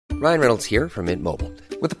Ryan Reynolds here from Mint Mobile.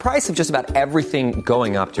 With the price of just about everything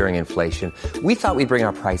going up during inflation, we thought we'd bring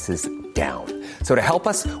our prices down. So to help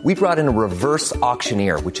us, we brought in a reverse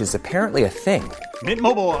auctioneer, which is apparently a thing. Mint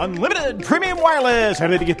Mobile Unlimited Premium Wireless. How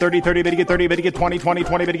to get 30, 30, bit to get 30, bit to get 20, 20,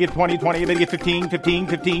 20, bit to get 20, 20, bit to get 15, 15,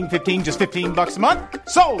 15, 15, just $15 a month?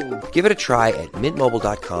 Sold! Give it a try at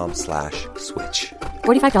mintmobile.com/switch.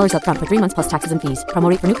 $45 up front for 3 months plus taxes and fees. Promo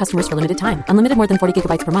rate for new customers for limited time. Unlimited more than 40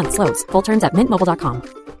 gigabytes per month. Slows full terms at mintmobile.com.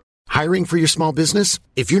 Hiring for your small business?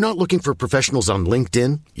 If you're not looking for professionals on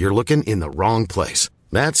LinkedIn, you're looking in the wrong place.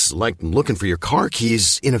 That's like looking for your car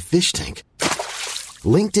keys in a fish tank.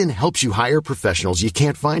 LinkedIn helps you hire professionals you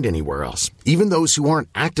can't find anywhere else, even those who aren't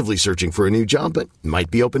actively searching for a new job but might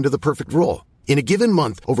be open to the perfect role. In a given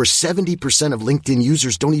month, over 70% of LinkedIn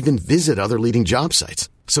users don't even visit other leading job sites.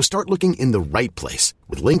 So start looking in the right place.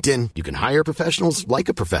 With LinkedIn, you can hire professionals like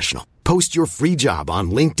a professional. Post your free job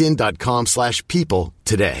on linkedin.com/people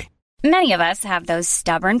today. Many of us have those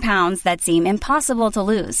stubborn pounds that seem impossible to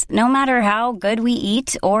lose, no matter how good we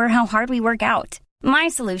eat or how hard we work out. My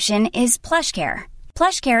solution is PlushCare.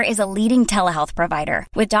 PlushCare is a leading telehealth provider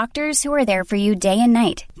with doctors who are there for you day and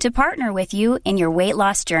night to partner with you in your weight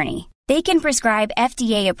loss journey. They can prescribe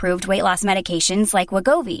FDA-approved weight loss medications like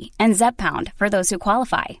Wegovy and Zepbound for those who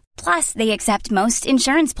qualify. Plus, they accept most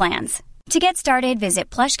insurance plans. To get started, visit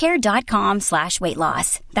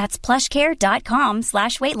plushcare.com/weightloss. That's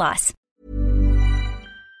plushcare.com/weightloss.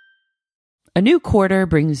 A new quarter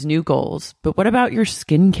brings new goals, but what about your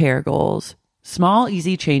skincare goals? Small,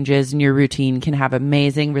 easy changes in your routine can have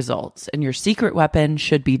amazing results, and your secret weapon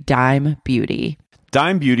should be Dime Beauty.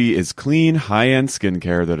 Dime Beauty is clean, high-end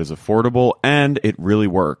skincare that is affordable, and it really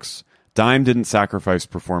works. Dime didn't sacrifice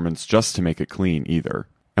performance just to make it clean either.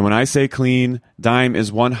 And when I say clean, Dime is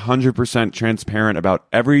 100% transparent about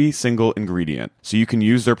every single ingredient, so you can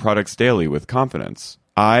use their products daily with confidence.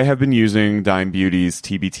 I have been using Dime Beauty's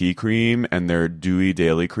TBT cream and their Dewy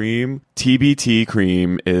Daily Cream. TBT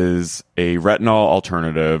cream is a retinol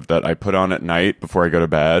alternative that I put on at night before I go to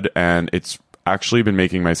bed, and it's actually been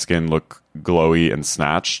making my skin look glowy and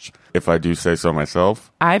snatched, if I do say so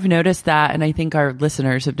myself. I've noticed that, and I think our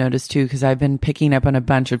listeners have noticed too, because I've been picking up on a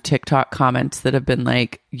bunch of TikTok comments that have been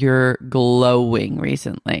like, you're glowing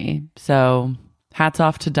recently. So hats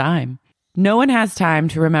off to Dime. No one has time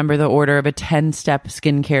to remember the order of a 10-step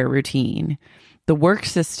skincare routine. The work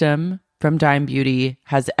system from Dime Beauty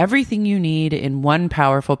has everything you need in one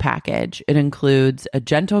powerful package. It includes a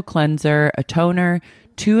gentle cleanser, a toner,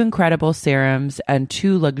 2 incredible serums, and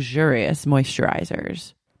 2 luxurious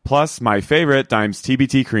moisturizers. Plus, my favorite, Dime's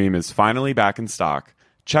TBT cream, is finally back in stock.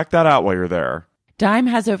 Check that out while you're there. Dime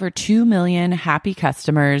has over 2 million happy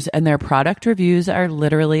customers, and their product reviews are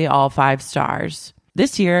literally all 5 stars.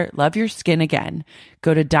 This year, love your skin again.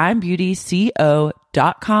 Go to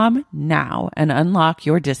dimebeautyco.com now and unlock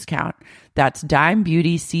your discount. That's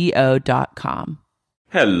dimebeautyco.com.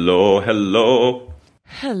 Hello.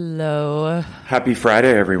 Happy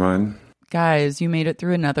Friday, everyone. Guys, you made it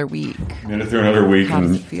through another week.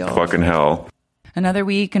 How's it feel? Fucking hell. Another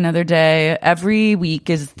week, another day. Every week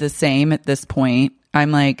is the same at this point.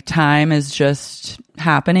 I'm like, time is just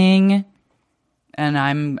happening. And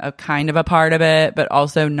I'm a kind of a part of it, but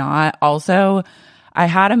also not. Also, I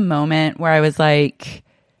had a moment where I was like,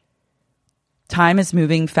 time is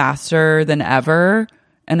moving faster than ever.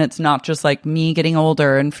 And it's not just like me getting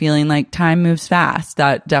older and feeling like time moves fast.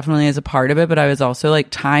 That definitely is a part of it. But I was also like,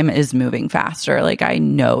 time is moving faster. Like, I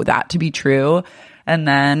know that to be true. And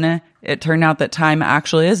then it turned out that time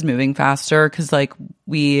actually is moving faster because like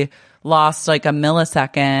we lost like a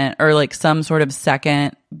millisecond or like some sort of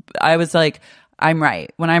second. I was like, I'm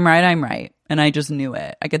right. When I'm right, I'm right. And I just knew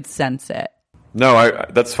it. I could sense it. No,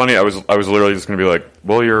 that's funny. I was literally just going to be like,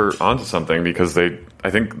 well, you're onto something because I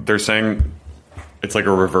think they're saying it's like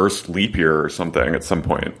a reverse leap year or something at some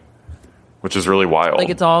point, which is really wild. Like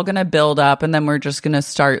it's all going to build up and then we're just going to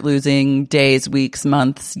start losing days, weeks,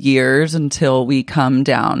 months, years until we come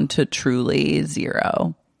down to truly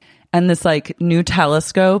zero. And this like new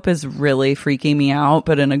telescope is really freaking me out,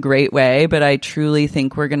 but in a great way. But I truly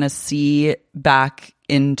think we're going to see back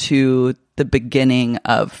into the beginning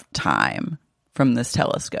of time from this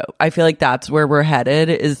telescope. I feel like that's where we're headed,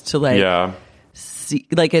 is to like see,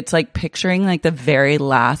 like it's like picturing like the very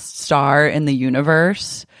last star in the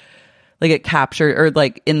universe, like it captured, or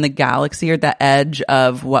like in the galaxy, or the edge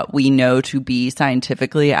of what we know to be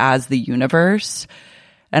scientifically as the universe.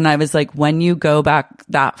 And I was like, when you go back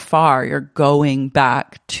that far, you're going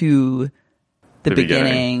back to the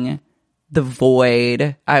beginning, the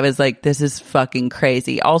void. I was like, this is fucking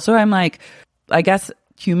crazy. Also, I'm like, I guess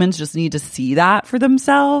humans just need to see that for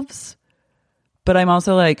themselves. But I'm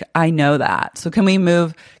also like, I know that. So can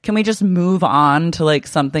we just move on to like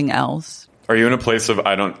something else? Are you in a place of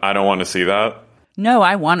I don't want to see that? No,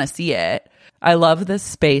 I want to see it. I love the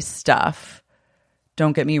space stuff.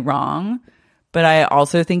 Don't get me wrong. But I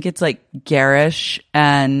also think it's like garish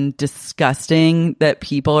and disgusting that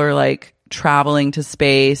people are like traveling to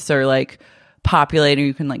space or like populating.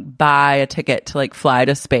 You can like buy a ticket to like fly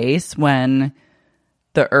to space when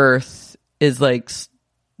the Earth is like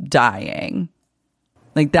dying.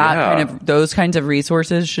 Like that those kinds of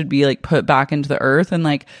resources should be like put back into the Earth, and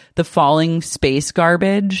like the falling space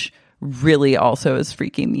garbage really also is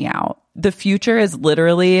freaking me out. The future is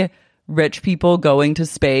literally rich people going to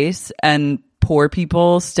space and poor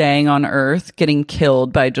people staying on Earth getting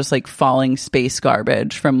killed by just like falling space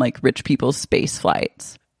garbage from like rich people's space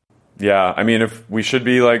flights. Yeah, I mean, if we should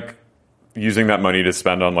be like using that money to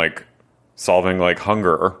spend on like solving like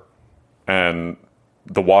hunger and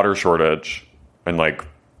the water shortage and like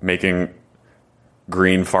making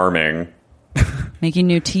green farming, making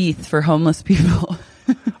new teeth for homeless people.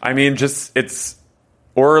 I mean,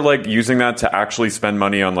 or like using that to actually spend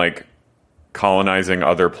money on like colonizing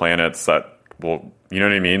other planets that will, you know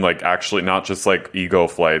what I mean? Like actually not just like ego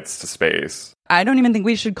flights to space. I don't even think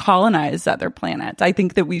we should colonize other planets. I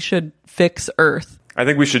think that we should fix Earth. I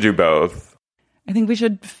think we should do both. I think we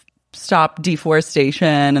should stop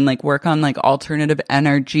deforestation and like work on like alternative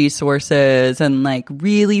energy sources and like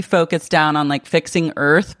really focus down on like fixing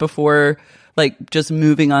Earth before like just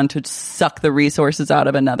moving on to suck the resources out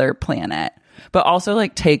of another planet. But also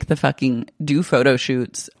like do photo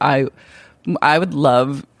shoots. I would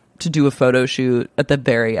love to do a photo shoot at the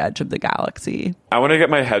very edge of the galaxy. I want to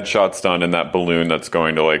get my headshots done in that balloon that's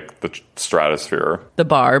going to like the stratosphere. The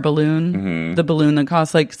bar balloon? Mm-hmm. The balloon that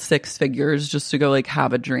costs like 6 figures just to go like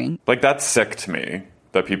have a drink. Like that's sick to me.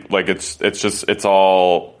 That people like it's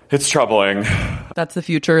troubling. That's the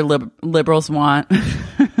future liberals want.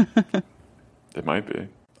 It might be.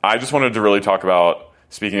 I just wanted to really talk about,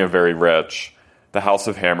 speaking of very rich, the House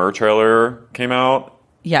of Hammer trailer came out.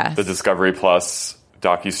 Yes. The Discovery Plus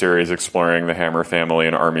docuseries exploring the Hammer family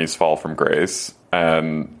and Army's fall from grace.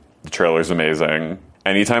 And the trailer's amazing.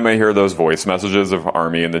 Anytime I hear those voice messages of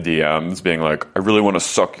Army in the DMs being like, I really want to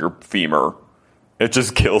suck your femur, it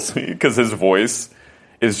just kills me because his voice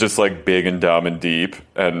is just like big and dumb and deep.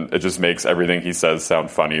 And it just makes everything he says sound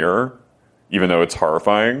funnier, even though it's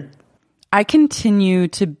horrifying. I continue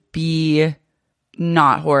to be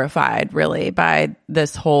not horrified really by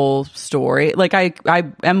this whole story. Like I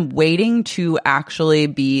am waiting to actually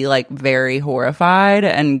be like very horrified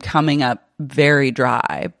and coming up very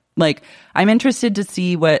dry. Like I'm interested to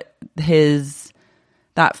see what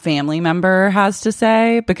that family member has to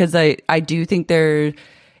say, because I do think there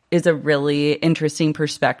is a really interesting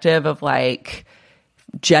perspective of like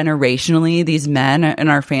generationally these men in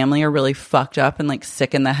our family are really fucked up and like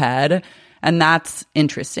sick in the head. And that's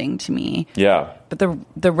interesting to me. Yeah. But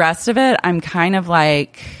the rest of it, I'm kind of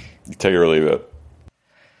like... Take it or leave it.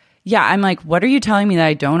 Yeah, I'm like, what are you telling me that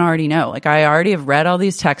I don't already know? Like, I already have read all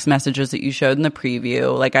these text messages that you showed in the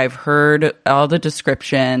preview. Like, I've heard all the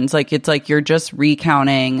descriptions. Like, it's like you're just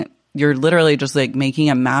recounting. You're literally just like making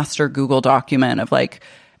a master Google document of like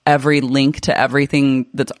every link to everything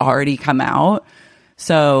that's already come out.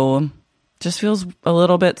 So, just feels a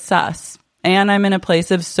little bit sus. And I'm in a place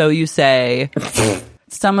of, so you say,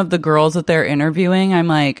 some of the girls that they're interviewing, I'm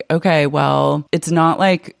like, okay, well, it's not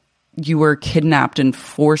like you were kidnapped and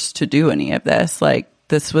forced to do any of this. Like,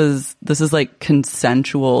 this is like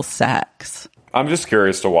consensual sex. I'm just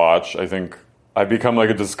curious to watch. I think I've become like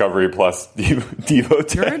a Discovery Plus devotee.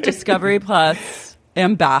 You're a Discovery Plus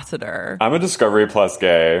ambassador. I'm a Discovery Plus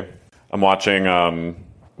gay. I'm watching,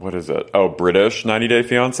 what is it? Oh, British 90 Day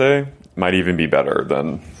Fiancé. Might even be better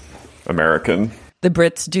than American. The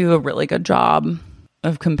Brits do a really good job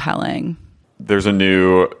of compelling. There's a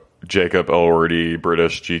new Jacob Elordi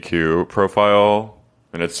British GQ profile,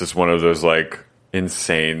 and it's just one of those like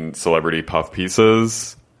insane celebrity puff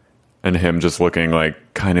pieces, and him just looking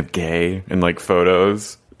like kind of gay in like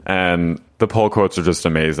photos, and the poll quotes are just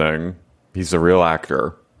amazing. He's a real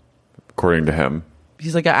actor, according to him.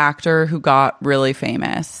 He's like an actor who got really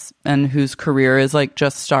famous and whose career is like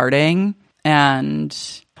just starting. And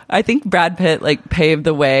I think Brad Pitt like paved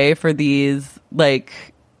the way for these, like,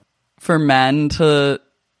 for men to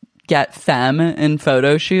get femme in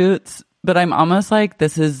photo shoots. But I'm almost like,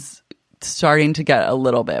 this is starting to get a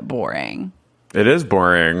little bit boring. It is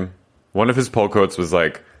boring. One of his poll quotes was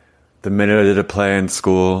like, the minute I did a play in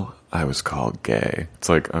school, I was called gay. It's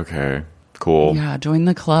like, okay, cool. Yeah, join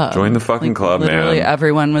the club. Join the fucking club, literally man.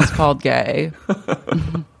 Everyone was called gay.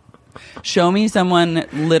 Show me someone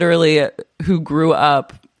literally who grew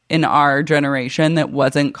up in our generation that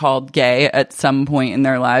wasn't called gay at some point in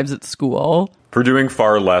their lives at school. For doing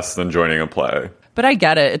far less than joining a play. But I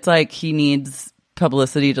get it. It's like he needs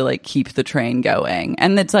publicity to like keep the train going.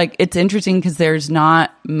 And it's like, it's interesting because there's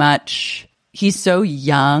not much, he's so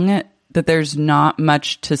young that there's not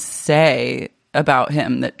much to say about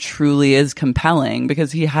him that truly is compelling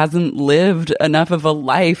because he hasn't lived enough of a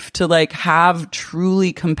life to like have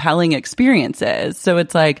truly compelling experiences. So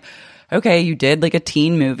it's like, okay, you did like a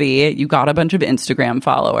teen movie, you got a bunch of Instagram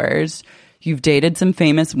followers, you've dated some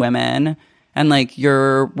famous women, and like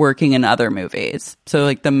you're working in other movies. So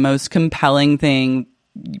like the most compelling thing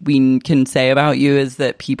we can say about you is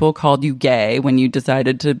that people called you gay when you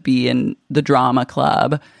decided to be in the drama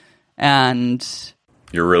club, and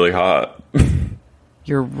you're really hot.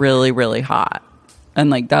 You're really, really hot. And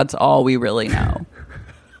like that's all we really know.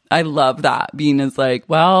 I love that. Bean is like,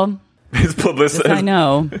 well, his publicist, I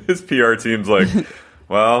know. His PR team's like,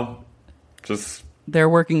 well, just they're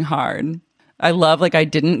working hard. I love, like, I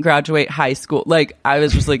didn't graduate high school. Like, I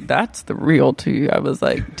was just like, that's the real tea. I was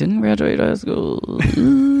like, didn't graduate high school.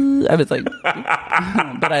 I was like,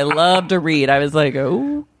 but I love to read. I was like,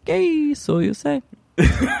 okay, so you say.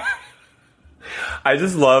 I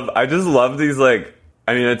just love these, like,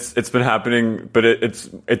 I mean, it's been happening, but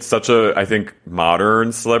it's such a, I think,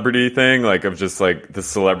 modern celebrity thing, like, of just, like, the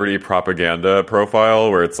celebrity propaganda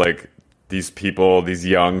profile where it's, like, these people, these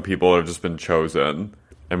young people have just been chosen,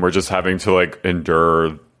 and we're just having to, like,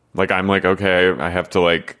 endure, like, I'm like, okay, I have to,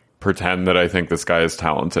 like, pretend that I think this guy is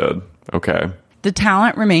talented. Okay. The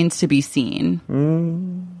talent remains to be seen.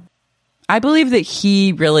 I believe that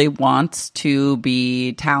he really wants to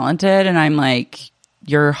be talented, and I'm like,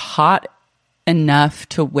 you're hot enough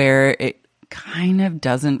to where it kind of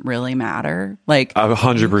doesn't really matter. Like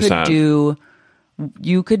 100%.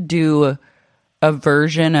 You could do a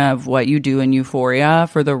version of what you do in Euphoria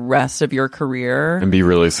for the rest of your career and be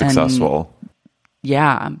really successful.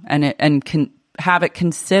 And can have it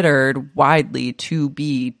considered widely to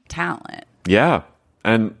be talent. Yeah,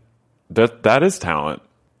 and that is talent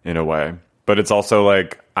in a way, but it's also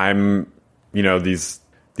like these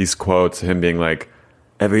quotes, him being like,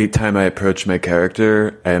 every time I approach my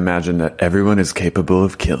character, I imagine that everyone is capable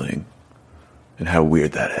of killing, and how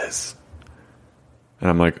weird that is. And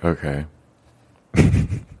I'm like, okay.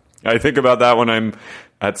 I think about that when I'm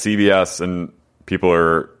at CVS and people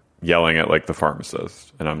are yelling at, like, the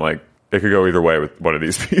pharmacist, and I'm like, it could go either way with one of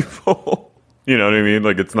these people. You know what I mean?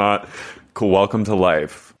 Like, it's not cool. Welcome to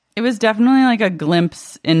life. It was definitely like a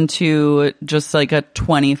glimpse into just like a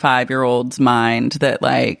 25-year-old's mind that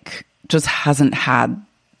like just hasn't had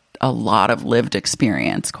a lot of lived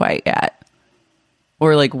experience quite yet,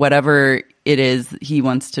 or like whatever it is he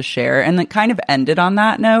wants to share. And it kind of ended on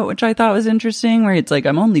that note, which I thought was interesting, where it's like,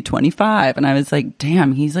 I'm only 25. And I was like,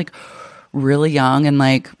 damn, he's like really young. And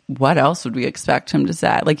like, what else would we expect him to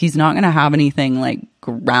say? Like, he's not going to have anything like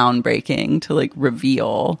groundbreaking to like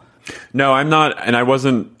reveal. No, I'm not. And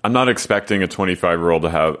I'm not expecting a 25-year-old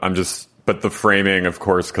to have, but the framing, of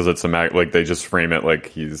course, because it's like they just frame it like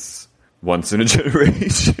he's once in a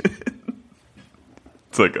generation.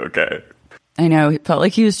 It's like, okay. I know. It felt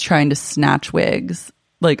like he was trying to snatch wigs,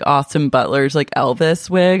 like Austin Butler's like Elvis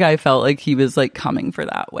wig. I felt like he was like coming for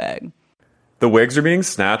that wig. The wigs are being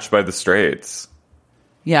snatched by the straights.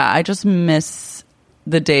 Yeah, I just miss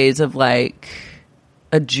the days of like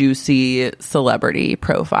a juicy celebrity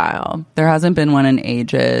profile. There hasn't been one in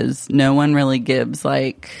ages. No one really gives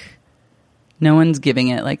no one's giving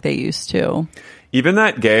it like they used to. Even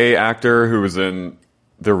that gay actor who was in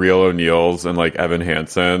The Real O'Neals and like Evan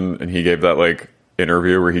Hansen, and he gave that like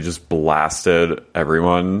interview where he just blasted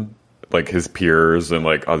everyone, like his peers and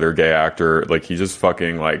like other gay actor, like he just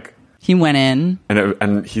fucking like he went in,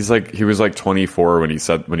 and he was like 24 when he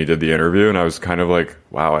did the interview, and I was kind of like,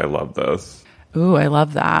 wow, I love this. Ooh, I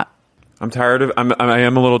love that. I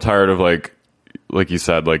am a little tired of like you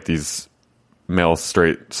said, like these male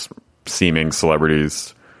straight seeming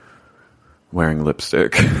celebrities wearing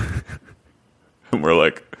lipstick. And we're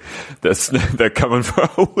like, they're coming for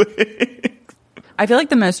a wig. I feel like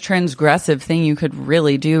the most transgressive thing you could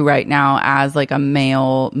really do right now as like a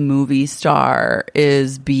male movie star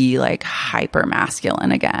is be like hyper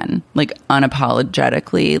masculine again, like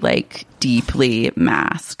unapologetically, like deeply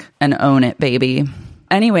mask and own it, baby.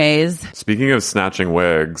 Anyways. Speaking of snatching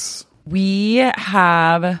wigs, we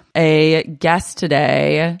have a guest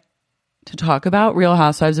today to talk about Real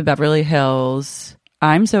Housewives of Beverly Hills.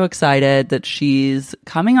 I'm so excited that she's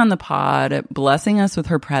coming on the pod, blessing us with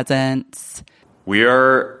her presence. We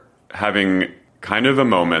are having kind of a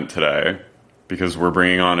moment today because we're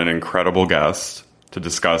bringing on an incredible guest to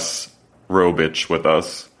discuss Robitch with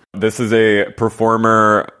us. This is a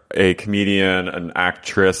performer, a comedian, an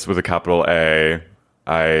actress with a capital A.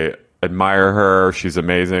 I admire her. She's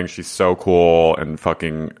amazing. She's so cool and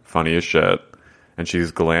fucking funny as shit. And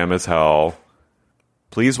she's glam as hell.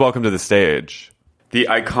 Please welcome to the stage the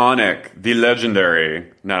iconic, the legendary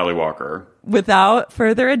Natalie Walker. Without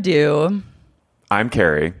further ado, I'm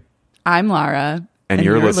Carrie. I'm Lara. And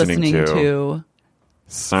you're listening to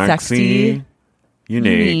Sexy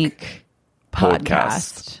Unique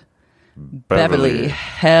Podcast. Beverly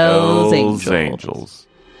Hells Angels.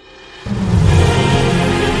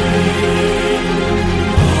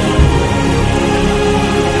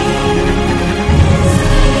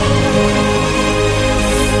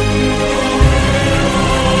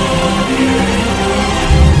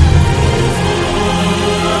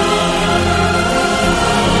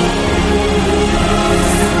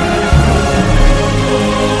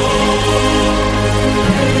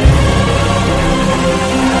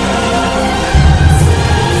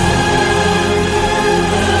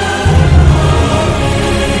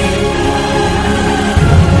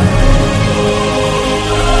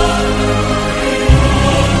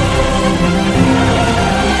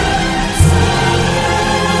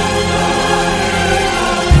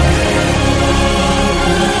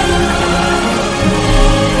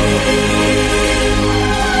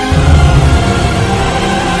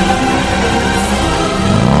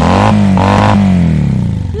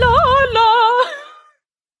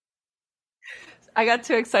 I got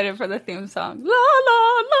too excited for the theme song. La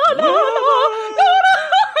la la la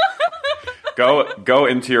la. Go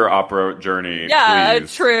into your opera journey. Yeah,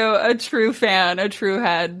 please. a true fan, a true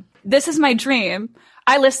head. This is my dream.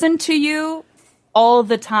 I listen to you all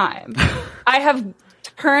the time. I have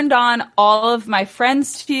turned on all of my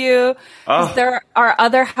friends to you. There are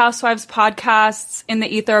other Housewives podcasts in the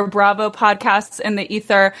ether, Bravo podcasts in the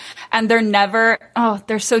ether, and they're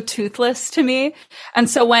so toothless to me. And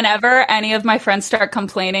so whenever any of my friends start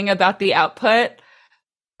complaining about the output,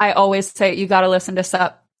 I always say, you got to listen to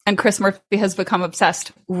Sup. And Chris Murphy has become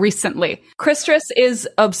obsessed recently. Christress is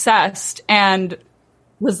obsessed and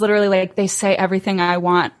was literally like, they say everything I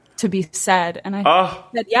want to be said. And I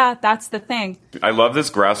said, yeah, that's the thing. I love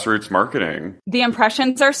this grassroots marketing. The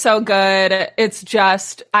impressions are so good. It's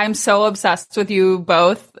just, I'm so obsessed with you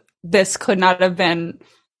both. This could not have been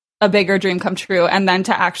a bigger dream come true. And then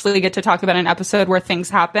to actually get to talk about an episode where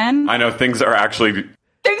things happen. I know things are actually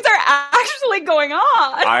going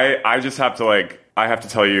on. I just have to I have to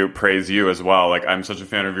tell you, praise you as well. I'm such a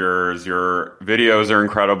fan of yours. Your videos are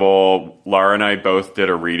incredible. Lara and I both did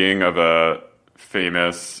a reading of a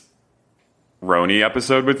famous Roni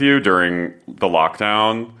episode with you during the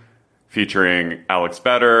lockdown, featuring Alex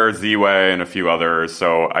Better, Z-Way, and a few others.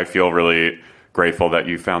 So I feel really grateful that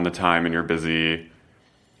you found the time and you're busy.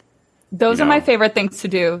 Those are my favorite things to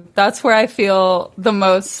do. That's where I feel the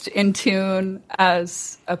most in tune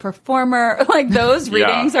as a performer. Those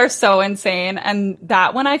readings are so insane. And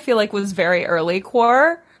that one I feel was very early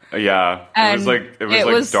core. Yeah. And it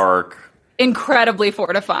was dark. Incredibly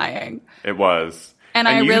fortifying. It was. And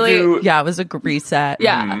I really... it was a reset.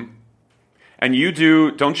 Yeah. Mm-hmm. And you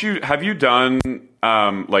do... Have you done,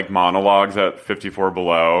 monologues at 54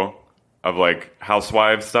 Below of,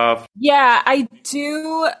 housewives stuff? Yeah, I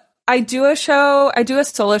do... I do a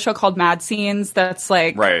solo show called Mad Scenes that's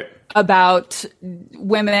right. about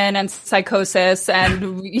women and psychosis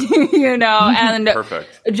and, and perfect.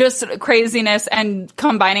 Just craziness and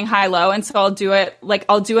combining high-low. And so I'll do it,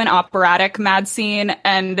 I'll do an operatic Mad Scene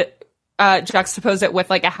and juxtapose it with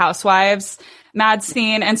a Housewives Mad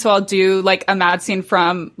Scene. And so I'll do a Mad Scene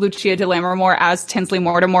from Lucia de Lammermoor as Tinsley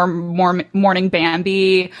Mortimer, Morning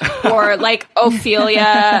Bambi, or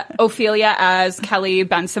Ophelia as Kelly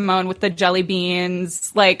Ben-Simone with the jelly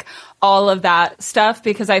beans, all of that stuff.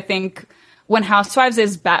 Because I think when Housewives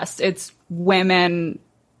is best, it's women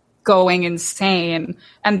going insane.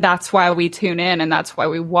 And that's why we tune in and that's why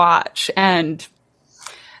we watch. And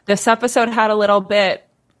this episode had a little bit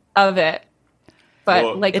of it.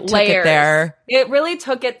 But it took layers. It there. It really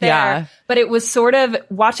took it there. Yeah. But it was sort of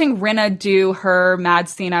watching Rinna do her Mad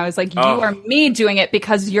Scene. I was like, you are me doing it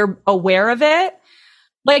because you're aware of it.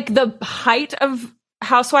 The height of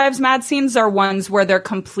Housewives Mad Scenes are ones where they're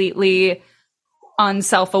completely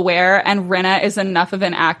unself-aware. And Rinna is enough of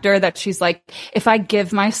an actor that she's like, if I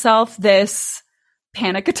give myself this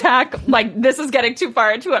panic attack, this is getting too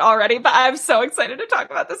far into it already. But I'm so excited to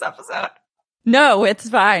talk about this episode. No, it's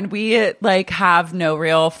fine. We like have no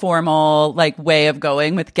real formal like way of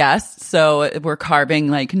going with guests. So we're carving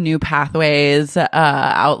like new pathways,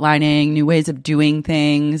 outlining new ways of doing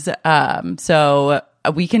things. So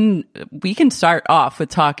we can start off with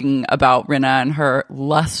talking about Rinna and her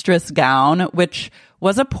lustrous gown, which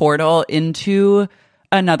was a portal into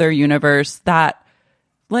another universe that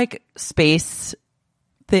like space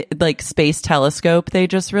telescope they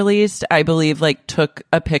just released, I believe, like took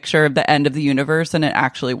a picture of the end of the universe and it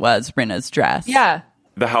actually was Rinna's dress. Yeah.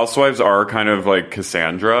 The housewives are kind of like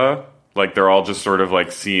Cassandra. Like they're all just sort of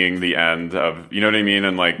like seeing the end of, you know what I mean?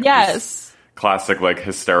 And like Yes. classic like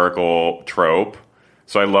hysterical trope.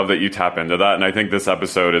 So I love that you tap into that. And I think this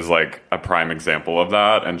episode is like a prime example of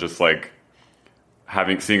that. And just like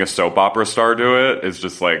seeing a soap opera star do it is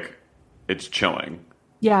just like, it's chilling.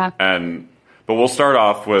 Yeah. But we'll start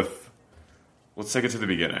off with, let's take it to the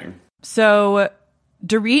beginning. So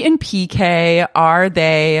Dorit and PK, are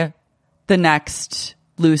they the next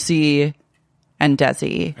Lucy and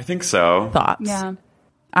Desi? I think so. Thoughts? Yeah.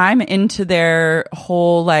 I'm into their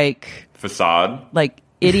whole like Facade. like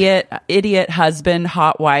idiot husband,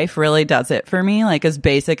 hot wife really does it for me. Like as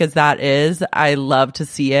basic as that is, I love to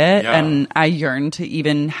see it. Yeah. And I yearn to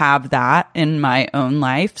even have that in my own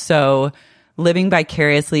life. So living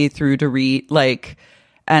vicariously through Dorit, like,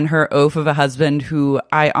 and her oaf of a husband who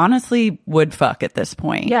I honestly would fuck at this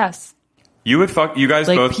point. Yes. You would fuck, you guys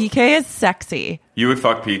Like both. PK is sexy. You would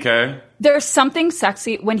fuck PK? There's something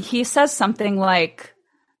sexy when he says something like,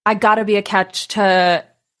 I gotta be a catch to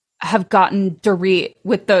have gotten Dorit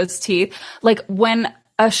with those teeth. Like when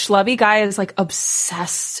a schlubby guy is like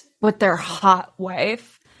obsessed with their hot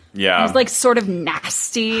wife. Yeah. He's like sort of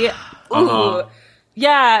nasty. Ooh.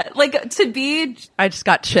 Yeah, like to be I just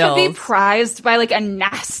got chills. to be prized by like a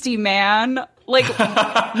nasty man. Like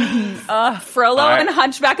Frollo and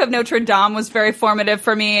Hunchback of Notre Dame was very formative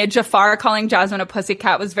for me. Jafar calling Jasmine a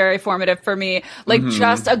pussycat was very formative for me. Like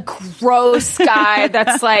just a gross guy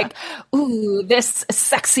that's like, ooh, this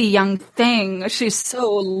sexy young thing. She's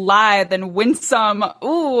so lithe and winsome.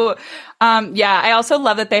 Ooh. Yeah, I also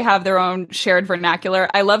love that they have their own shared vernacular.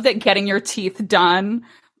 I love that getting your teeth done,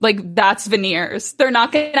 like that's veneers. They're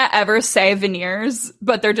not going to ever say veneers,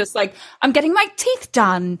 but they're just like, I'm getting my teeth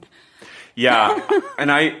done. Yeah. And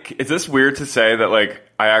is this weird to say that like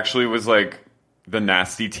I actually was like the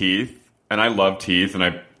nasty teeth, and I love teeth,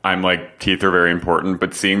 and I'm like teeth are very important,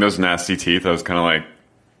 but seeing those nasty teeth, I was kind of like,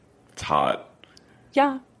 it's hot.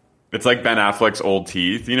 Yeah. It's like Ben Affleck's old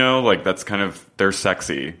teeth, you know, like that's kind of, they're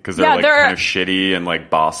sexy because they're like they're kind of shitty and like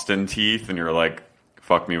Boston teeth, and you're like,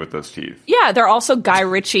 fuck me with those teeth. Yeah, they're also Guy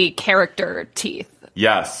Ritchie character teeth.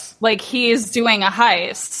 Yes. Like he's doing a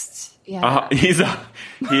heist. Yeah.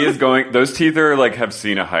 He is going, those teeth are like, have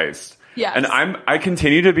seen a heist. Yes. And I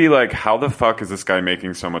continue to be like, how the fuck is this guy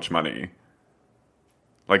making so much money?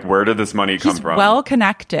 Like, where did this money come from? Well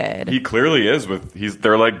connected. He clearly is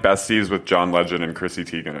they're like besties with John Legend and Chrissy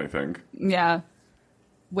Teigen, I think. Yeah.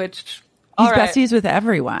 Which He's all right. besties with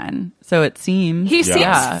everyone, so it seems. He seems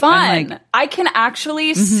Yeah. fun. I'm like, I can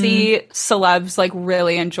actually see celebs like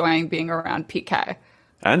really enjoying being around PK.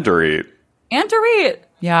 And Dorit. And Dorit.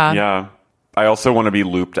 yeah. Yeah. I also want to be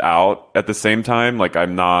looped out at the same time. Like,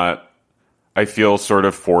 I feel sort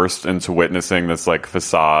of forced into witnessing this like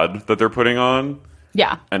facade that they're putting on.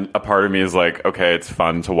 Yeah. And a part of me is like, okay, it's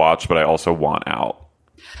fun to watch, but I also want out.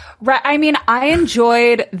 Right. I mean, I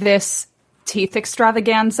enjoyed this teeth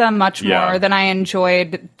extravaganza much more than I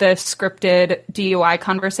enjoyed the scripted DUI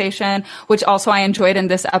conversation, which also I enjoyed in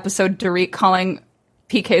this episode, Dorit calling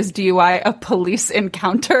PK's DUI a police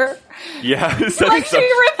encounter. Yeah. Like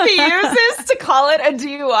she refuses to call it a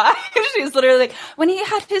DUI. She's literally like, when he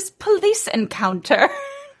had his police encounter.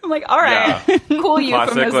 I'm like, all right, cool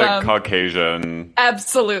Classic euphemism. like Caucasian.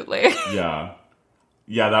 Absolutely. Yeah.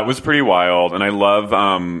 Yeah, that was pretty wild. And I love,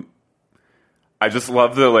 I just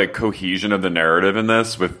love the like cohesion of the narrative in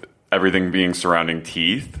this with everything being surrounding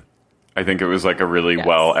teeth. I think it was like a really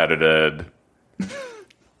well edited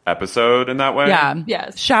episode in that way. Yeah.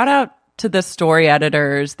 Yes. Shout out to the story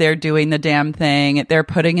editors. They're doing the damn thing. They're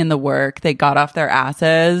putting in the work. They got off their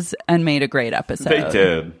asses and made a great episode. They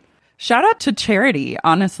did. Shout out to Charity,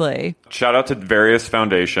 honestly. Shout out to various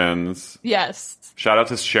foundations. Yes. Shout out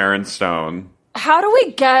to Sharon Stone. How do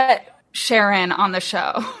we get Sharon on the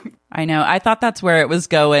show? I know. I thought that's where it was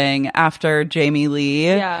going after Jamie Lee.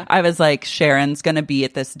 Yeah. I was like, Sharon's going to be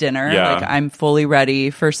at this dinner. Yeah. Like, I'm fully ready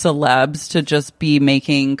for celebs to just be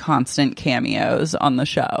making constant cameos on the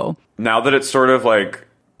show. Now that it's sort of like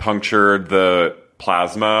punctured the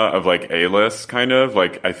plasma of like A-list kind of,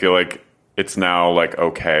 like I feel like it's now like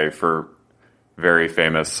okay for very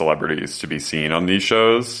famous celebrities to be seen on these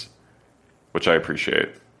shows, which I appreciate.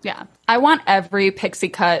 Yeah. I want every pixie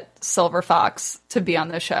cut silver fox to be on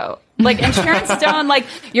the show. Like, and Sharon Stone, like,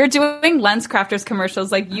 you're doing Lens Crafters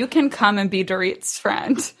commercials. Like, you can come and be Dorit's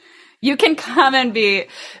friend. You can come and be.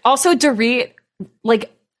 Also, Dorit,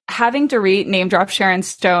 like, having Dorit name drop Sharon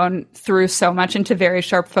Stone threw so much into very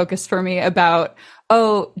sharp focus for me about,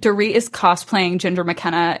 oh, Dorit is cosplaying Ginger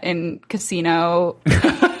McKenna in Casino.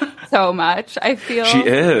 So much, I feel she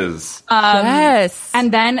is. Yes.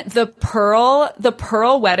 And then the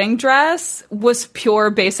pearl wedding dress was pure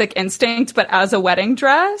Basic Instinct, but as a wedding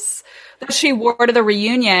dress that she wore to the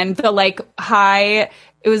reunion. The like high,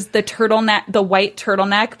 it was the turtleneck, the white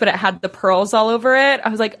turtleneck, but it had the pearls all over it. I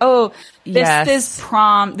was like, oh, this is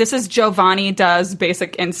prom. This is Giovanni does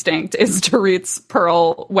Basic Instinct. Is Dorit's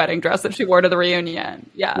pearl wedding dress that she wore to the reunion?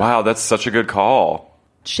 Yeah. Wow, that's such a good call.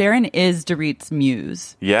 Sharon is Dorit's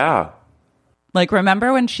muse. Yeah. Like,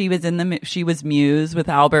 remember when she was she was Muse with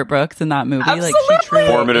Albert Brooks in that movie? Absolutely. Like, she truly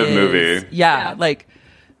Formative is, movie. Yeah, like,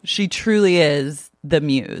 she truly is the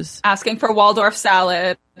muse. Asking for Waldorf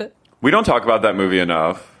salad. We don't talk about that movie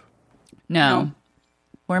enough. No.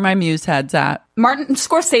 Where my muse head's at. Martin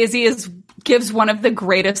Scorsese gives one of the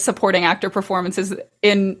greatest supporting actor performances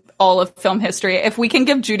in all of film history. If we can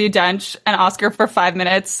give Judi Dench an Oscar for 5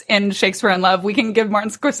 minutes in Shakespeare in Love, we can give Martin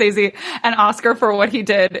Scorsese an Oscar for what he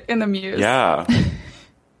did in The Muse. Yeah.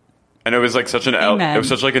 And it was like such an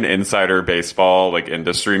insider baseball like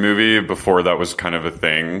industry movie before that was kind of a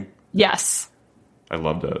thing. Yes. I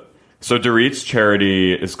loved it. So Dorit's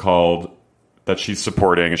charity is called, that she's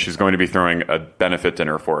supporting, and she's going to be throwing a benefit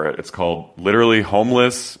dinner for it. It's called literally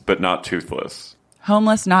Homeless But Not Toothless.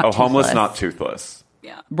 Homeless, not toothless. Homeless, Not Toothless.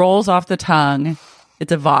 Yeah. Rolls off the tongue.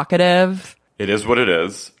 It's evocative. It is what it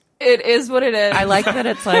is. It is what it is. I like that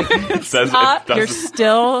it's like, It says not- it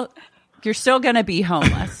you're still going to be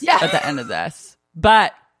homeless Yeah. at the end of this,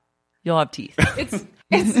 but you'll have teeth.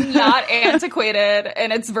 It's not antiquated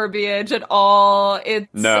in its verbiage at all.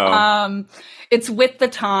 It's with the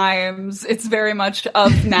times. It's very much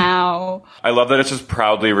of now. I love that it's just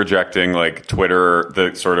proudly rejecting like Twitter,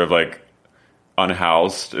 the sort of like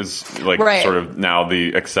unhoused is like Right. sort of now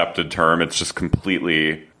the accepted term. It's just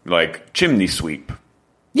completely like chimney sweep.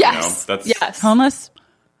 Yes. You know, that's- yes. Homeless,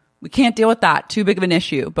 we can't deal with that. Too big of an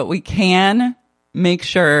issue, but we can make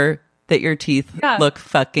sure that your teeth Yeah. look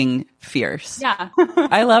fucking fierce. Yeah.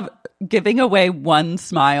 I love giving away one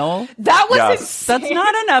smile. That was Yes. insane. That's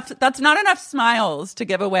not enough. That's not enough smiles to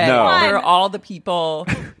give away No. for One. all the people.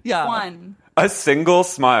 Yeah. One. A single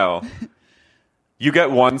smile. You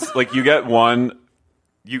get one,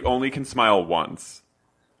 you only can smile once.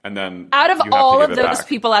 And then Out of you have all to of give it those back.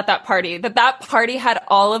 people at that party, that party had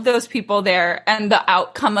all of those people there, and the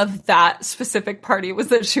outcome of that specific party was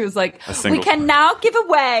that she was like, single- we can now give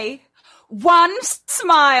away one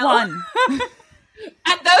smile. One.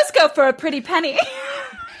 And those go for a pretty penny.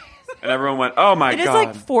 And everyone went, oh my It is God.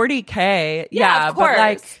 like 40K. Yeah, of course. but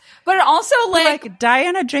like But also, like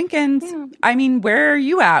Diana Jenkins, I mean, where are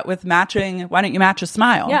you at with matching? Why don't you match a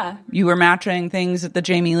smile? Yeah. You were matching things at the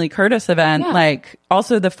Jamie Lee Curtis event. Yeah. Like,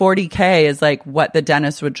 also the 40K is like what the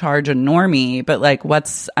dentist would charge a normie, but like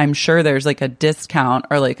I'm sure there's like a discount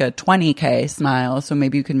or like a 20K smile. So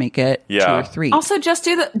maybe you can make it 2 Yeah. or 3. also just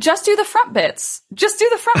do the front bits. Just do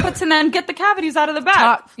the front bits and then get the cavities out of the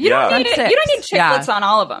back. You don't Yeah. need it. Front You don't need six. Yeah. chiclets on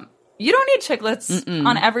all of them. You don't need chiclets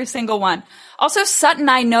on every single one. Also, Sutton,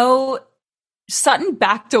 I know Sutton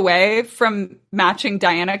backed away from matching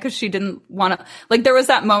Diana because she didn't want to. Like, there was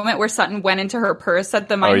that moment where Sutton went into her purse at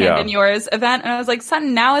the My Oh, Hand yeah. in Yours event, and I was like,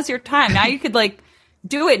 Sutton, now is your time. Now you could like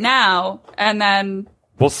do it now, and then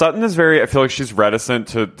Well, Sutton is I feel like she's reticent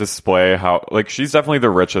to display how, like, she's definitely the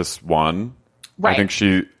richest one. Right. I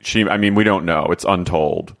think I mean, we don't know. It's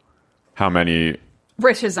untold how many.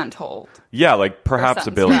 Rich is untold. Yeah, like perhaps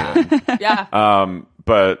a Sutton's billion. Yeah.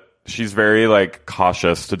 But she's very like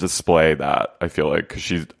cautious to display that. I feel like 'cause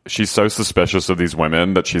she's so suspicious of these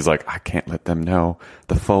women that she's like, I can't let them know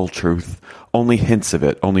the full truth. Only hints of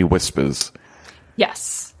it, only whispers.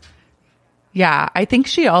 Yes. Yeah, I think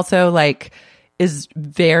she also like is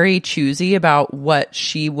very choosy about what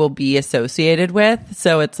she will be associated with.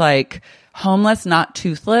 So it's like homeless, not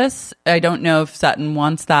toothless. I don't know if Sutton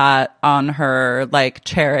wants that on her like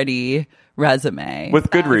charity resume. With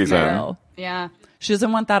good reason. No. Yeah. She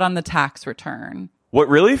doesn't want that on the tax return. What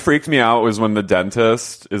really freaked me out was when the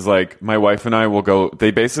dentist is like, my wife and I will go.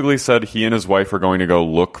 They basically said he and his wife are going to go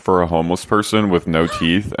look for a homeless person with no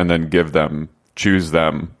teeth and then choose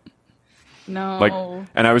them. No. Like,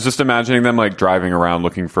 and I was just imagining them like driving around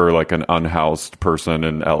looking for like an unhoused person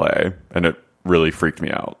in LA. And really freaked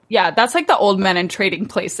me out. Yeah, that's like the old men in trading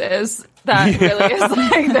places. That really is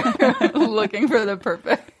like they're looking for the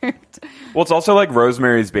perfect. Well, it's also like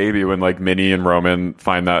Rosemary's Baby when like Minnie and Roman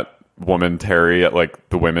find that woman Terry at like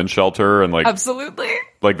the women's shelter and like absolutely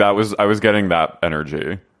like I was getting that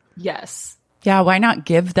energy. Yes. Yeah, why not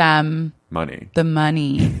give them the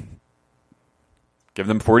money? Give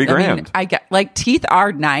them 40 grand. I get like teeth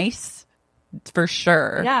are nice for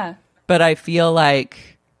sure. Yeah. But I feel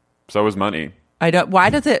like so is money. Why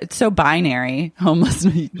does it's so binary? Homeless,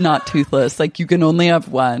 not toothless. Like you can only have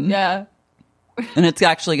one. Yeah. And it's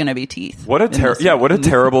actually going to be teeth. What a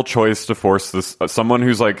terrible choice to force this someone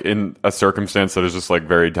who's like in a circumstance that is just like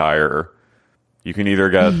very dire. You can either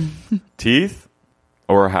get teeth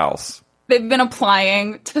or a house. They've been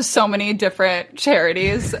applying to so many different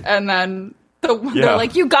charities, and then they're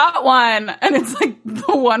like, "You got one," and it's like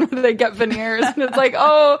the one where they get veneers, and it's like,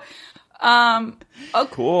 "Oh,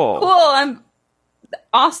 cool, I'm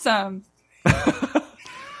awesome."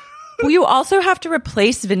 Well, you also have to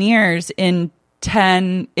replace veneers in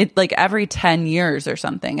every 10 years or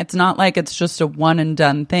something. It's not like it's just a one and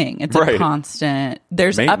done thing. It's a constant.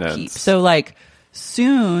 There's upkeep. So like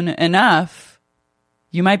soon enough,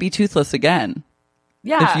 you might be toothless again.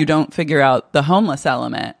 Yeah. If you don't figure out the homeless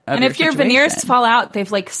element of and if your veneers fall out,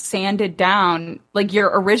 they've like sanded down. Like your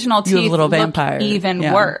original teeth little look vampire.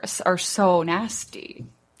 even worse. Are so nasty.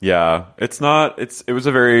 Yeah, I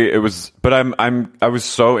was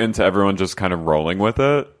so into everyone just kind of rolling with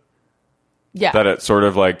it. Yeah. That it's sort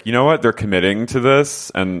of like, you know what? They're committing to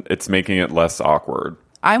this and it's making it less awkward.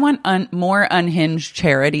 I want more unhinged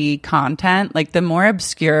charity content. Like the more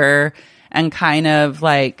obscure and kind of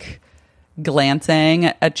like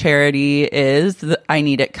glancing a charity is, I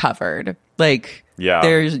need it covered. Like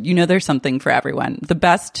there's something for everyone. The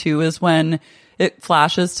best too is when it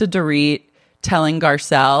flashes to Dorit telling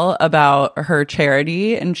Garcelle about her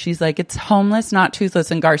charity and she's like, it's homeless, not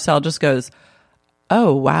toothless. And Garcelle just goes,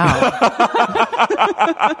 oh, wow.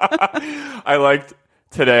 I liked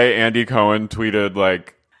today Andy Cohen tweeted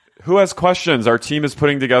like, who has questions? Our team is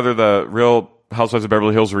putting together the Real Housewives of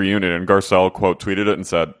Beverly Hills reunion. And Garcelle quote tweeted it and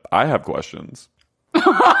said, I have questions.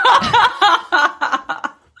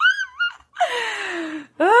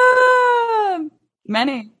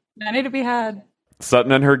 Many to be had.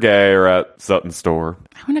 Sutton and her gay are at Sutton's store.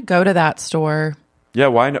 I want to go to that store. Yeah,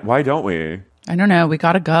 why don't we? I don't know. We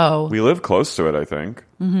got to go. We live close to it, I think.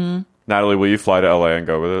 Mm-hmm. Natalie, will you fly to LA and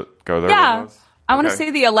go with it? Go there? Yeah. I want to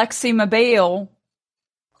see the Alexei Mobile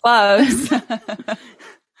clothes. I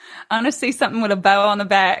want to see something with a bow on the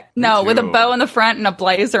back. No, with a bow on the front and a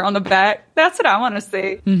blazer on the back. That's what I want to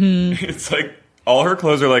see. Mm-hmm. It's like all her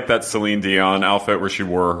clothes are like that Celine Dion outfit where she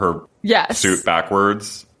wore her suit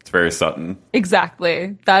backwards. It's very Sutton.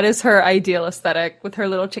 Exactly. That is her ideal aesthetic with her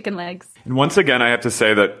little chicken legs. And once again, I have to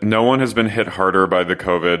say that no one has been hit harder by the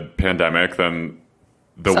COVID pandemic than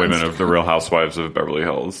the women of the Real Housewives of Beverly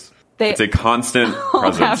Hills. It's a constant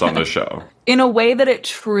presence on the show. In a way that it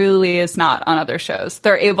truly is not on other shows.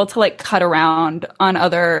 They're able to like cut around on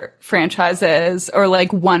other franchises or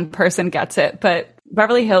like one person gets it. But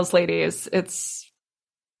Beverly Hills ladies, it's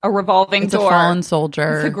a revolving door. It's a fallen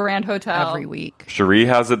soldier. It's a grand hotel. Every week. Cherie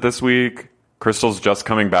has it this week. Crystal's just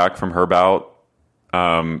coming back from her bout.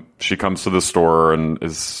 She comes to the store and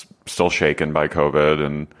is still shaken by COVID.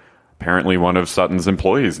 And apparently one of Sutton's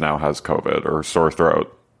employees now has COVID or sore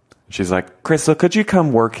throat. She's like, Crystal, could you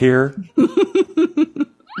come work here?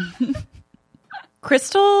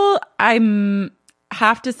 Crystal,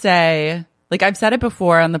 have to say, like I've said it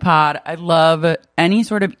before on the pod, I love any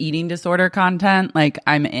sort of eating disorder content. Like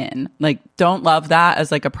I'm in. Like don't love that as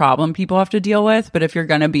like a problem people have to deal with. But if you're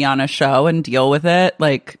going to be on a show and deal with it,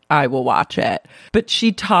 like I will watch it. But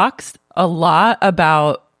she talks a lot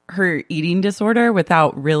about her eating disorder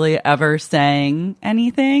without really ever saying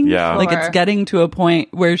anything. Yeah. Like it's getting to a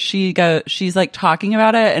point where she's like talking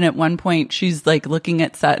about it. And at one point she's like looking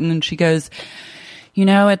at Sutton and she goes, you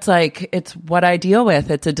know, it's like, it's what I deal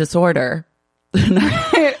with. It's a disorder.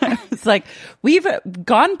 It's like, we've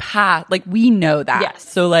gone past, like we know that. Yes.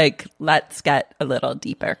 So like, let's get a little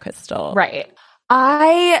deeper, Crystal. Right.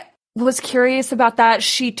 I was curious about that.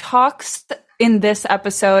 She talks in this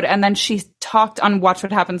episode, and then she talked on Watch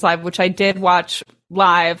What Happens Live, which I did watch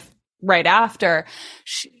live right after.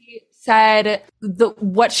 She said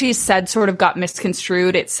what she said sort of got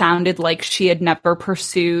misconstrued. It sounded like she had never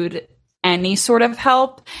pursued any sort of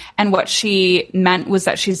help. And what she meant was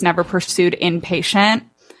that she's never pursued inpatient,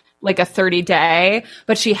 like a 30-day,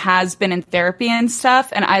 but she has been in therapy and stuff.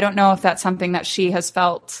 And I don't know if that's something that she has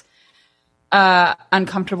felt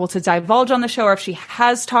uncomfortable to divulge on the show, or if she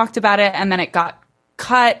has talked about it and then it got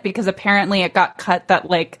cut, because apparently it got cut that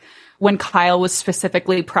like when Kyle was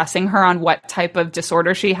specifically pressing her on what type of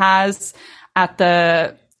disorder she has at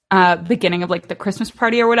the beginning of like the Christmas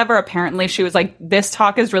party or whatever, apparently she was like, this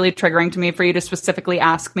talk is really triggering to me for you to specifically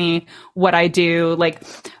ask me what I do. Like,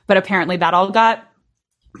 but apparently that all got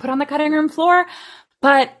put on the cutting room floor.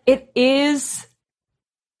 But it is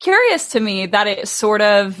curious to me that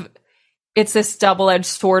it's this double-edged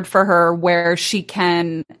sword for her where she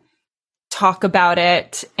can talk about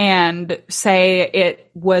it and say it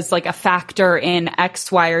was like a factor in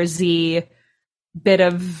X, Y, or Z bit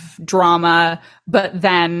of drama, but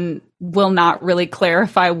then will not really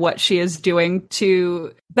clarify what she is doing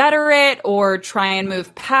to better it or try and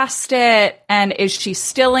move past it. And is she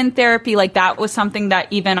still in therapy? Like that was something that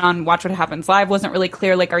even on Watch What Happens Live wasn't really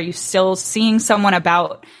clear. Like, are you still seeing someone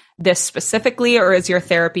about this specifically, or is your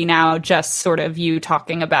therapy now just sort of you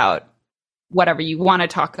talking about whatever you want to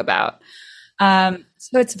talk about?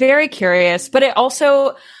 So it's very curious, but it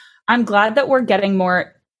also, I'm glad that we're getting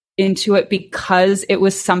more into it because it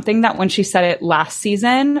was something that when she said it last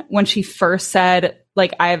season, when she first said,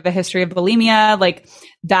 like, I have a history of bulimia, like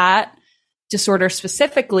that disorder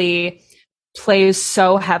specifically plays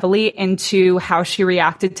so heavily into how she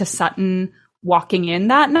reacted to Sutton walking in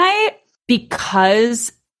that night,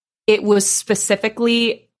 because it was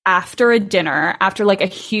specifically after a dinner, after like a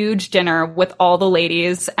huge dinner with all the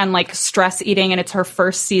ladies and like stress eating, and it's her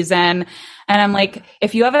first season. And I'm like,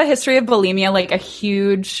 if you have a history of bulimia, like a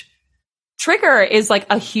huge trigger is like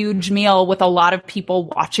a huge meal with a lot of people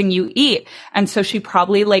watching you eat. And so she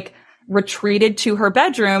probably like retreated to her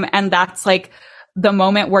bedroom, and that's like the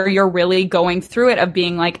moment where you're really going through it of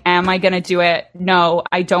being like, am I going to do it? No,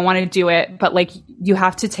 I don't want to do it. But like, you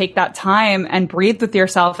have to take that time and breathe with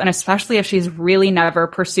yourself. And especially if she's really never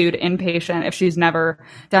pursued inpatient, if she's never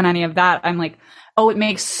done any of that, I'm like, oh, it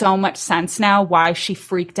makes so much sense now why she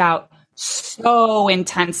freaked out so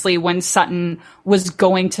intensely when Sutton was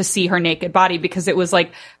going to see her naked body, because it was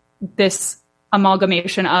like this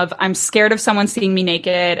amalgamation of, I'm scared of someone seeing me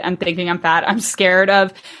naked and thinking I'm fat. I'm scared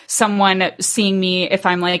of someone seeing me if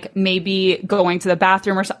I'm like maybe going to the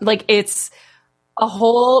bathroom or something. Like it's a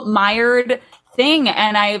whole mired thing.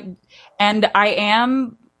 And I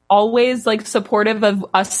am always like supportive of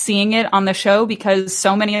us seeing it on the show, because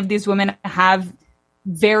so many of these women have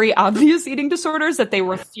very obvious eating disorders that they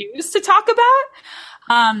refuse to talk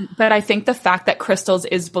about. But I think the fact that Crystal's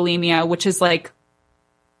is bulimia, which is like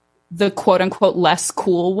the quote unquote less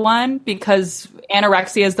cool one, because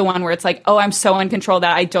anorexia is the one where it's like, oh, I'm so in control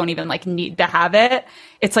that I don't even like need to have it.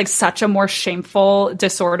 It's like such a more shameful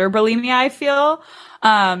disorder, bulimia, I feel.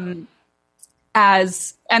 And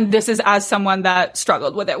this is as someone that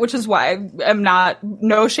struggled with it, which is why I'm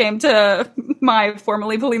no shame to my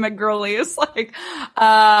formerly bulimic girlies. Like,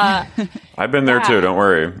 I've been there too. Don't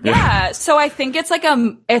worry. Yeah. So I think it's like,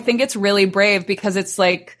 I think it's really brave, because it's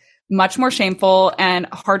like much more shameful and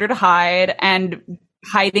harder to hide, and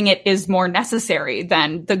hiding it is more necessary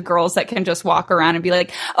than the girls that can just walk around and be like,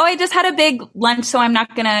 oh, I just had a big lunch, so I'm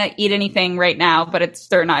not going to eat anything right now. But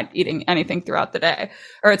they're not eating anything throughout the day.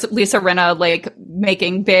 Or it's Lisa Rinna, like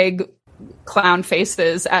making big clown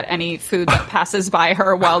faces at any food that passes by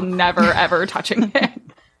her while never, ever touching it.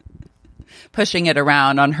 Pushing it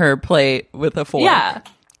around on her plate with a fork. Yeah.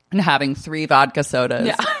 And having 3 vodka sodas.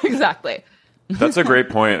 Yeah, exactly. That's a great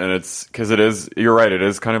point, and it's because it is, you're right, it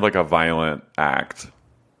is kind of like a violent act,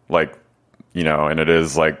 like, you know, and it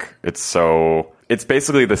is like, it's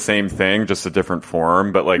basically the same thing, just a different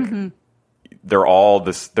form, but like, they're all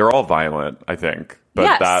violent, I think, but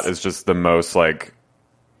yes. That is just the most like,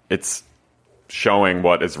 it's showing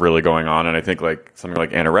what is really going on, and I think like something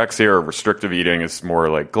like anorexia or restrictive eating is more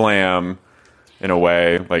like glam, in a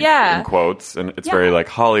way, like in quotes, and it's very like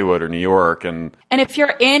Hollywood or New York. And if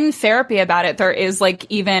you're in therapy about it, there is like,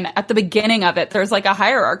 even at the beginning of it, there's like a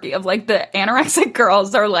hierarchy of like the anorexic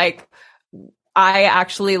girls are like, I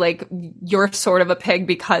actually like, you're sort of a pig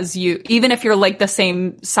because even if you're like the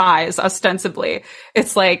same size ostensibly,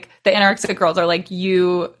 it's like the anorexic girls are like,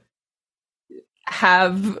 you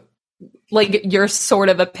have like, you're sort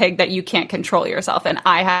of a pig that you can't control yourself. And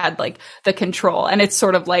I had like the control, and it's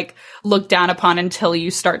sort of like looked down upon until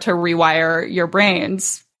you start to rewire your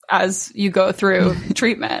brains as you go through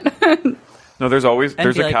treatment. No, there's a like,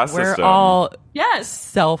 caste we're system. all yes,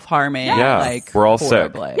 self-harming. Yeah, like, we're all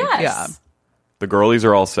horribly. sick. Yes. Yeah. The girlies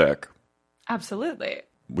are all sick. Absolutely.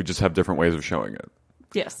 We just have different ways of showing it.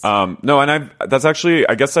 Yes. No, and that's actually,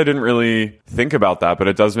 I guess I didn't really think about that, but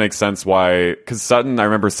it does make sense why, because Sutton, I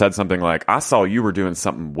remember, said something like, I saw you were doing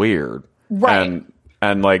something weird. Right.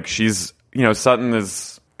 And like, she's, you know, Sutton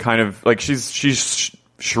is kind of like, she's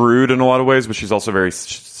shrewd in a lot of ways, but she's also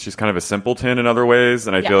she's kind of a simpleton in other ways.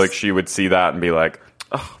 And I feel like she would see that and be like,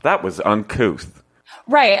 oh, that was uncouth.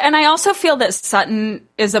 Right. And I also feel that Sutton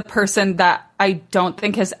is a person that I don't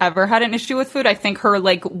think has ever had an issue with food. I think her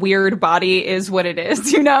like weird body is what it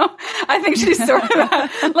is, you know? I think she's sort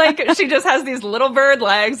of like, she just has these little bird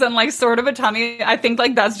legs and like sort of a tummy. I think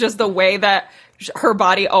like that's just the way that her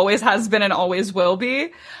body always has been and always will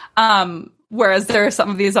be. Whereas there are some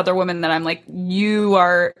of these other women that I'm like, you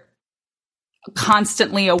are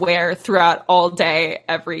constantly aware throughout all day,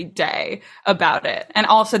 every day about it. And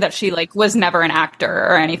also that she like was never an actor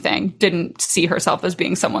or anything, didn't see herself as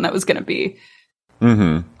being someone that was going to be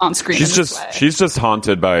on screen. She's just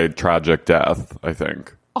haunted by tragic death, I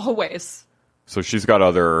think. Always. So she's got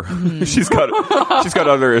other, she's got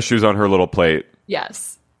other issues on her little plate.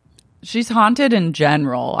 Yes. She's haunted in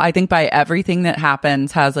general. I think by everything that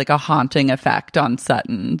happens has like a haunting effect on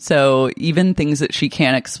Sutton. So even things that she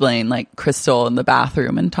can't explain, like Crystal in the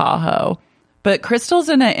bathroom in Tahoe. But Crystal's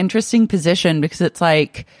in an interesting position because it's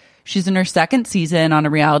like she's in her second season on a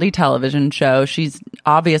reality television show. She's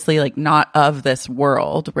obviously like not of this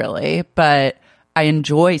world really, but I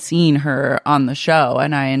enjoy seeing her on the show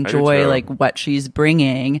and I enjoy like what she's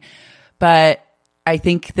bringing. But I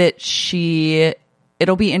think that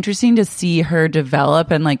it'll be interesting to see her develop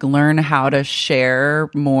and like learn how to share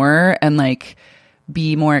more and like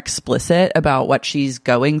be more explicit about what she's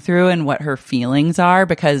going through and what her feelings are,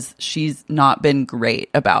 because she's not been great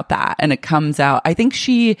about that. And it comes out, I think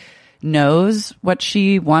she knows what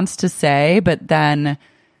she wants to say, but then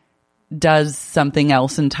does something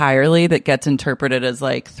else entirely that gets interpreted as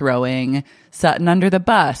like throwing Sutton under the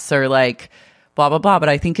bus or like blah, blah, blah. But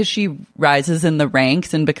I think as she rises in the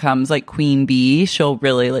ranks and becomes like Queen Bee, she'll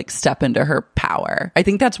really like step into her power. I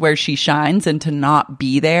think that's where she shines, and to not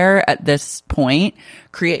be there at this point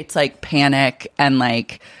creates like panic and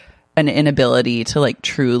like an inability to like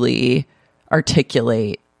truly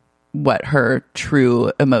articulate what her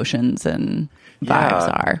true emotions and vibes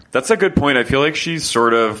are. That's a good point. I feel like she's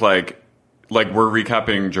sort of like we're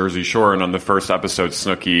recapping Jersey Shore, and on the first episode,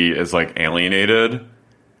 Snooki is like alienated.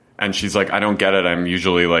 And she's like, I don't get it. I'm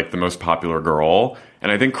usually like the most popular girl.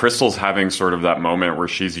 And I think Crystal's having sort of that moment where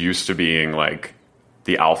she's used to being like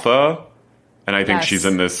the alpha. And I think she's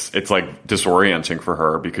in this, it's like disorienting for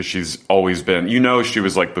her because she's always been, she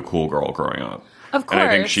was like the cool girl growing up. Of course. And I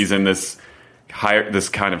think she's in this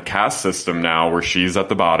kind of caste system now where she's at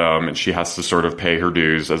the bottom and she has to sort of pay her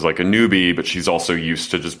dues as like a newbie, but she's also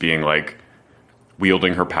used to just being like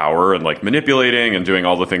wielding her power and like manipulating and doing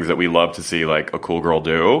all the things that we love to see like a cool girl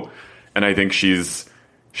do. And I think she's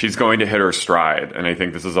going to hit her stride. And I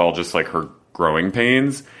think this is all just like her growing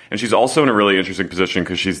pains. And she's also in a really interesting position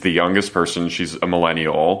because she's the youngest person. She's a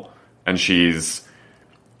millennial, and she's,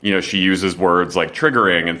 she uses words like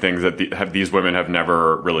triggering and things that these women have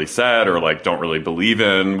never really said or like don't really believe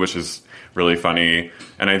in, which is really funny.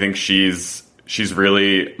 And I think she's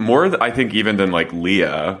really more, I think, even than like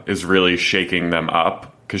Leah is really shaking them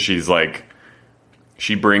up because she's like,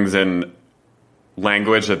 she brings in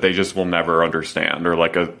language that they just will never understand, or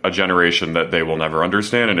like a generation that they will never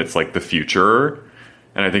understand. And it's like the future.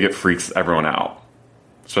 And I think it freaks everyone out,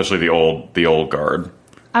 especially the old guard.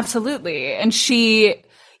 Absolutely. And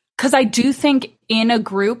because I do think in a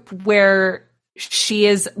group where she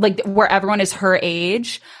is like, where everyone is her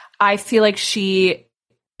age, I feel like she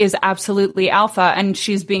is absolutely alpha, and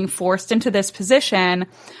she's being forced into this position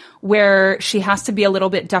where she has to be a little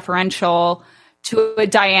bit deferential to a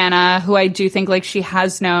Diana, who I do think like she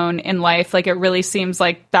has known in life. Like it really seems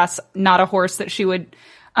like that's not a horse that she would,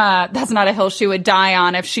 that's not a hill she would die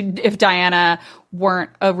on if Diana weren't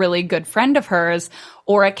a really good friend of hers,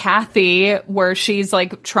 or a Kathy where she's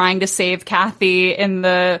like trying to save Kathy in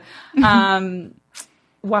the,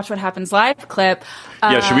 Watch What Happens Live clip.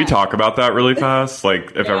 Should we talk about that really fast?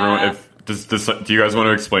 Like, if everyone, do you guys want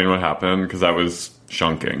to explain what happened? Because that was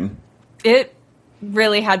shunking. It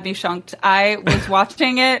really had me shunked. I was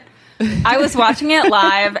watching it. I was watching it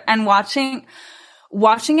live and watching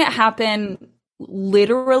it happen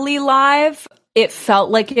literally live. It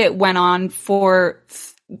felt like it went on for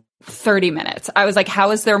 30 minutes. I was like,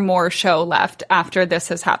 how is there more show left after this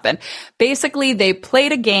has happened? Basically, they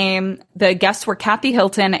played a game. The guests were Kathy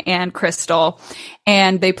Hilton and Crystal,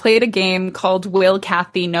 and they played a game called Will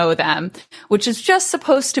Kathy Know Them, which is just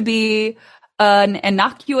supposed to be an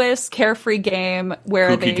innocuous, carefree game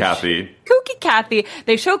where Kooky Kathy.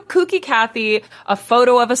 They show Kooky Kathy a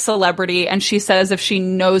photo of a celebrity, and she says if she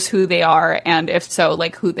knows who they are, and if so,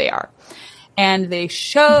 like who they are. And they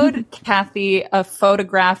showed Kathy a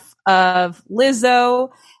photograph of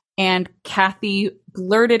Lizzo, and Kathy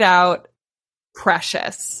blurted out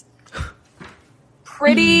Precious.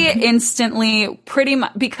 Pretty instantly, pretty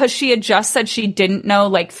much, because she had just said she didn't know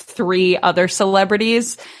like 3 other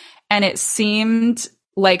celebrities, and it seemed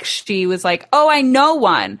like she was like, oh, I know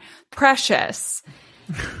one, Precious.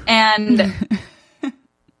 And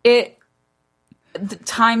the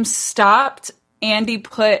time stopped. Andy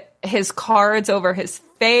put his cards over his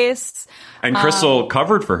face. And Crystal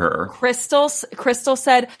covered for her. Crystal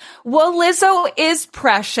said, well, Lizzo is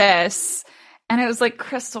precious. And it was like,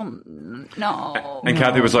 Crystal, no. And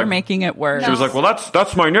Kathy was like, you're making it worse. She was like, well,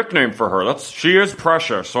 that's my nickname for her. She is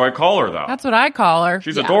precious, so I call her that. That's what I call her.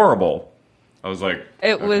 She's adorable. I was like,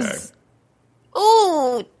 it was,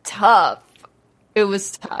 ooh, tough. It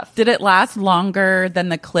was tough. Did it last longer than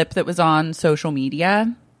the clip that was on social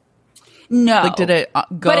media? No. Like, did it go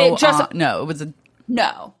but it just, on? No, it was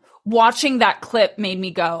no. Watching that clip made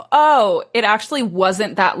me go, oh, it actually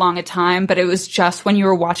wasn't that long a time, but it was just when you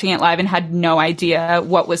were watching it live and had no idea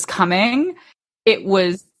what was coming. It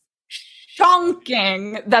was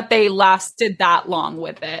shocking that they lasted that long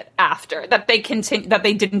with it after, that they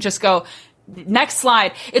didn't just go, next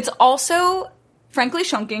slide. It's also frankly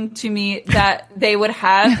shocking to me that they've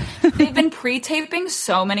been pre-taping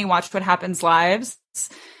so many Watch What Happens lives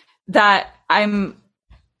that I'm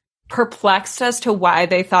perplexed as to why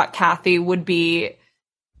they thought Kathy would be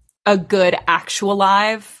a good actual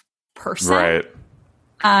live person. Right.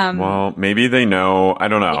 Well, maybe they know. I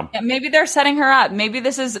don't know. Maybe they're setting her up. Maybe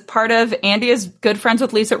this is part of Andy is good friends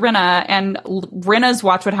with Lisa Rinna, and Rinna's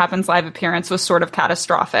Watch What Happens live appearance was sort of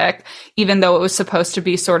catastrophic, even though it was supposed to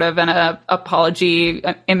be sort of an apology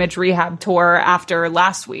image rehab tour after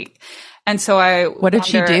last week. And so what did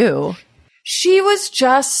she do? She was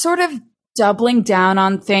just sort of doubling down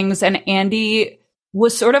on things, and Andy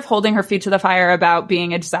was sort of holding her feet to the fire about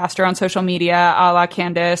being a disaster on social media, a la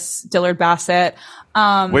Candace Dillard Bassett.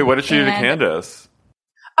 Wait, what did she do to Candace?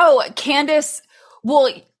 Oh, Candace, well,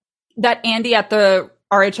 that Andy at the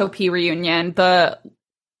RHOP reunion, the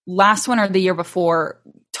last one or the year before,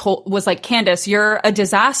 was like, Candace, you're a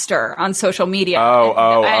disaster on social media.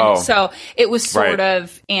 And so it was sort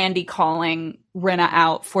of Andy calling Rinna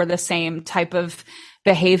out for the same type of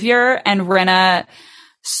behavior, and Rinna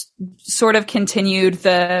sort of continued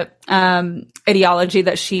the ideology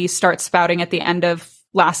that she starts spouting at the end of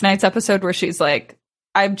last night's episode, where she's like,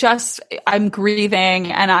 I'm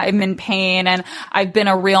grieving and I'm in pain and I've been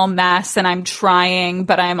a real mess and I'm trying,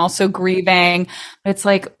 but I'm also grieving. It's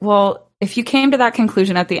like, well, if you came to that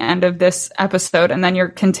conclusion at the end of this episode and then you're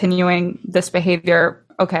continuing this behavior,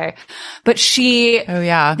 okay. But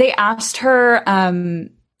they asked her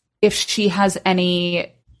if she has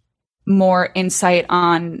any more insight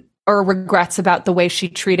on or regrets about the way she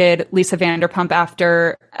treated Lisa Vanderpump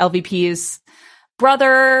after LVP's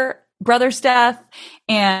brother's death.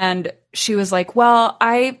 And she was like, well,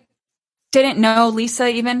 I didn't know Lisa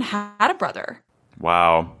even had a brother.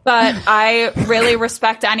 Wow. But I really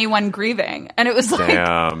respect anyone grieving. And it was like,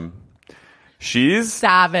 damn. She's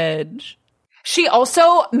savage. She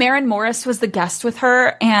also, Maren Morris was the guest with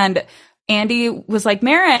her, and Andy was like,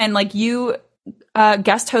 Maren, like, you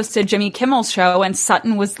guest hosted Jimmy Kimmel's show and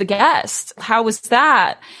Sutton was the guest. How was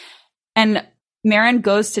that? And Maren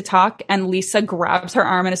goes to talk and Lisa grabs her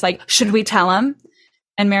arm and is like, should we tell him?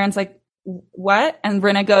 And Maren's like, what? And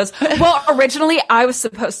Rinna goes, well, originally I was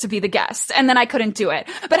supposed to be the guest and then I couldn't do it.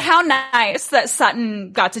 But how nice that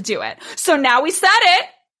Sutton got to do it. So now we said it.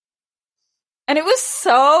 And it was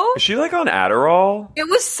so... Is she like on Adderall? It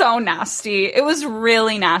was so nasty. It was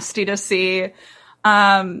really nasty to see.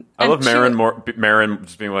 I love Maren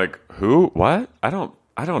just being like, who? What? I don't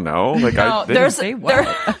know. Like, no, there's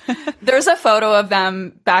a photo of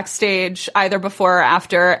them backstage either before or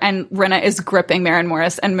after, and Rinna is gripping Maren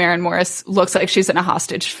Morris, and Maren Morris looks like she's in a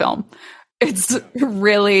hostage film. It's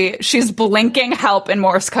really, she's blinking help in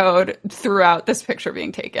Morse code throughout this picture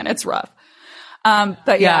being taken. It's rough.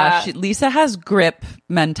 But yeah, Lisa has grip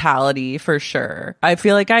mentality for sure. I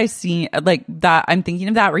feel like I see like that. I'm thinking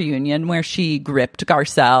of that reunion where she gripped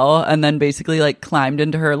Garcelle and then basically like climbed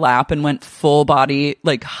into her lap and went full body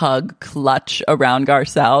like hug clutch around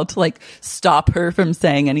Garcelle to like stop her from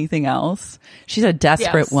saying anything else. She's a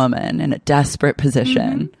desperate woman in a desperate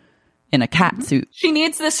position. In a cat suit. She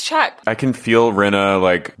needs this check. I can feel Rinna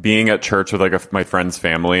like being at church with like my friend's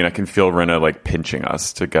family, and I can feel Rinna like pinching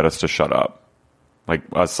us to get us to shut up. Like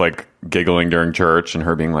us like giggling during church and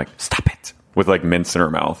her being like, stop it, with like mints in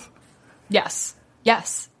her mouth. Yes.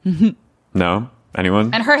 No?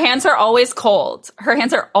 Anyone? And her hands are always cold.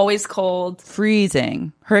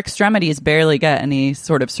 Freezing. Her extremities barely get any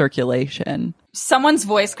sort of circulation. Someone's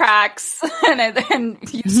voice cracks and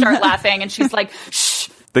you start laughing and she's like, shh,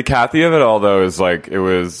 The Kathy of it all, though, is like, it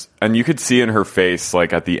was, and you could see in her face,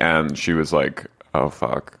 like at the end, she was like, oh,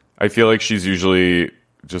 fuck. I feel like she's usually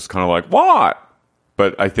just kind of like, what?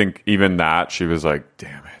 But I think even that, she was like,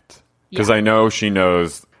 damn it. Because I know she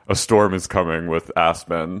knows a storm is coming with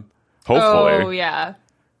Aspen. Hopefully. Oh, yeah.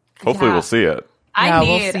 Hopefully we'll see it.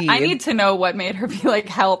 I need to know what made her be like,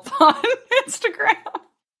 help on Instagram.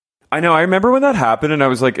 I know. I remember when that happened and I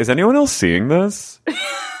was like, is anyone else seeing this?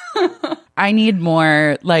 I need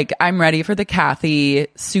more, like, I'm ready for the Kathy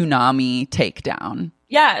tsunami takedown.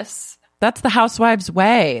 Yes. That's the housewives'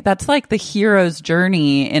 way. That's like the hero's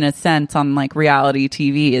journey, in a sense, on like reality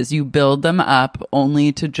TV, is you build them up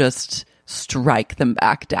only to just strike them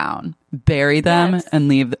back down, bury them, and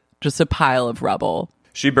leave just a pile of rubble.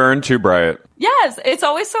 She burned too bright. Yes. It's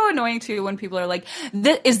always so annoying, too, when people are like,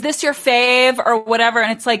 is this your fave or whatever?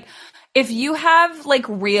 And it's like, if you have like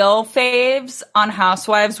real faves on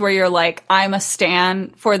Housewives where you're like, I'm a stan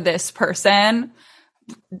for this person,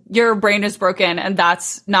 your brain is broken, and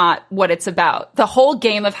that's not what it's about. The whole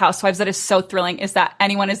game of Housewives that is so thrilling is that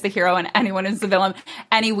anyone is the hero and anyone is the villain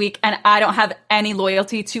any week, and I don't have any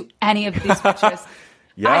loyalty to any of these bitches.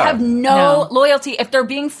 I have no loyalty. If they're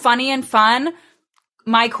being funny and fun,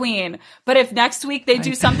 my queen. But if next week they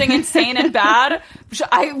do something insane and bad,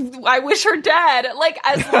 I wish her dead. Like,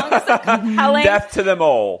 as long as they're compelling. Death to them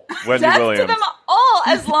all, Wendy Williams. Death to them all.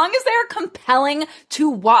 As long as they are compelling to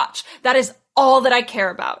watch. That is all that I care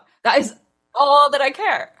about. That is all that I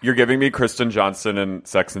care. You're giving me Kristen Johnson and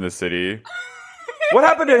Sex and the City. What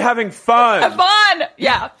happened to having fun? Have fun!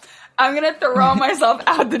 Yeah. I'm going to throw myself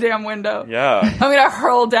out the damn window. Yeah. I'm going to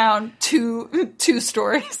hurl down two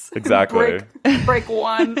stories. Exactly. Break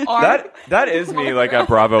one arm. That is me, like, at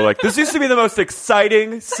Bravo. Like, this used to be the most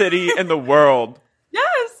exciting city in the world.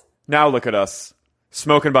 Yes. Now look at us.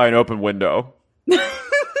 Smoking by an open window.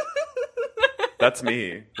 That's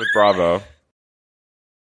me with Bravo.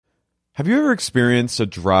 Have you ever experienced a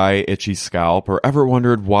dry, itchy scalp or ever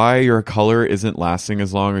wondered why your color isn't lasting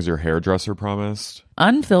as long as your hairdresser promised?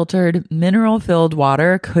 Unfiltered, mineral-filled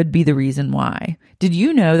water could be the reason why. Did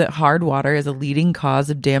you know that hard water is a leading cause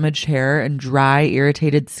of damaged hair and dry,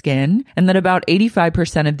 irritated skin? And that about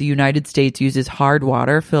 85% of the United States uses hard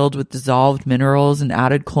water filled with dissolved minerals and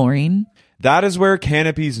added chlorine? That is where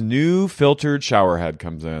Canopy's new filtered showerhead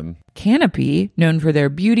comes in. Canopy, known for their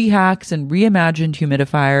beauty hacks and reimagined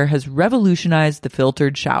humidifier, has revolutionized the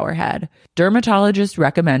filtered showerhead. Dermatologists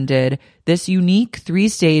recommended this unique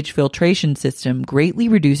 3-stage filtration system greatly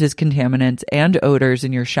reduces contaminants and odors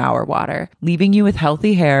in your shower water, leaving you with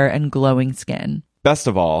healthy hair and glowing skin. Best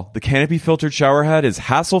of all, the Canopy filtered showerhead is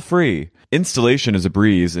hassle-free. Installation is a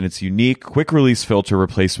breeze, and its unique quick-release filter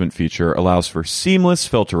replacement feature allows for seamless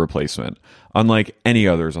filter replacement, unlike any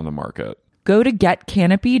others on the market. Go to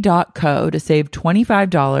getcanopy.co to save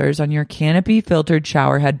 $25 on your Canopy filtered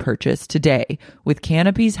showerhead purchase today with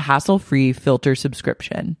Canopy's hassle-free filter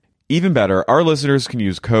subscription. Even better, our listeners can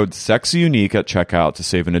use code SEXYUNIQUE at checkout to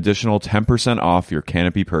save an additional 10% off your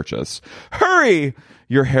Canopy purchase. Hurry!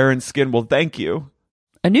 Your hair and skin will thank you.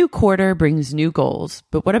 A new quarter brings new goals,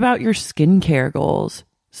 but what about your skincare goals?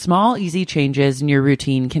 Small, easy changes in your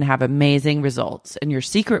routine can have amazing results, and your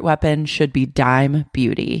secret weapon should be Dime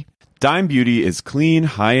Beauty. Dime Beauty is clean,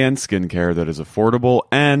 high-end skincare that is affordable,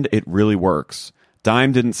 and it really works.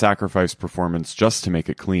 Dime didn't sacrifice performance just to make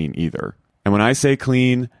it clean either. And when I say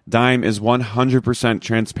clean, Dime is 100%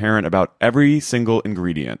 transparent about every single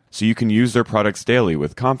ingredient, so you can use their products daily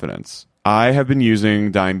with confidence. I have been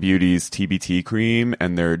using Dime Beauty's TBT cream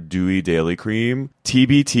and their Dewy Daily Cream.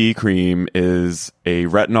 TBT cream is a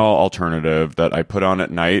retinol alternative that I put on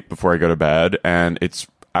at night before I go to bed, and it's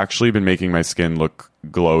actually been making my skin look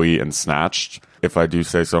glowy and snatched, if I do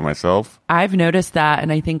say so myself. I've noticed that,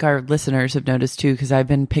 and I think our listeners have noticed too, because I've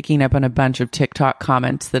been picking up on a bunch of TikTok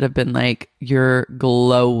comments that have been like, you're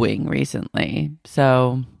glowing recently.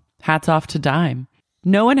 So hats off to Dime.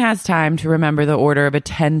 No one has time to remember the order of a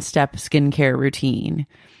 10-step skincare routine.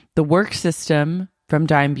 The work system from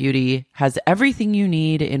Dime Beauty has everything you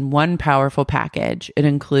need in one powerful package. It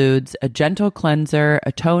includes a gentle cleanser,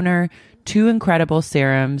 a toner, 2 incredible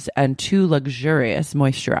serums, and 2 luxurious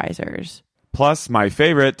moisturizers. Plus, my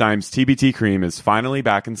favorite, Dime's TBT cream, is finally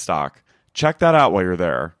back in stock. Check that out while you're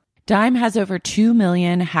there. Dime has over 2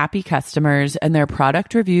 million happy customers, and their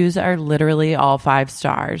product reviews are literally all 5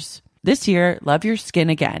 stars. This year, love your skin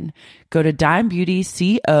again. Go to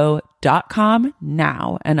dimebeautyco.com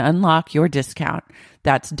now and unlock your discount.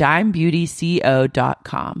 That's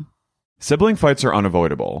dimebeautyco.com. Sibling fights are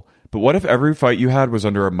unavoidable, but what if every fight you had was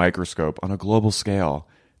under a microscope on a global scale?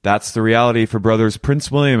 That's the reality for brothers Prince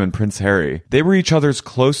William and Prince Harry. They were each other's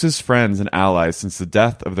closest friends and allies since the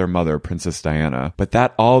death of their mother, Princess Diana. But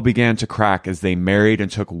that all began to crack as they married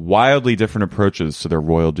and took wildly different approaches to their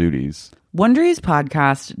royal duties. Wondery's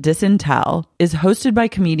podcast, Disintel, is hosted by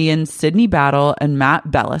comedians Sydney Battle and Matt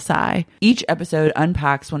Bellassai. Each episode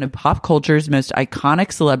unpacks one of pop culture's most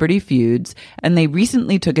iconic celebrity feuds, and they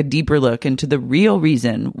recently took a deeper look into the real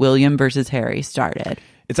reason William versus Harry started.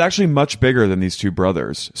 It's actually much bigger than these two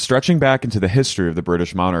brothers, stretching back into the history of the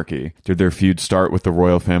British monarchy. Did their feud start with the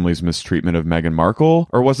royal family's mistreatment of Meghan Markle,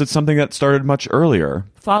 or was it something that started much earlier?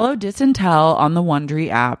 Follow Disintel on the Wondery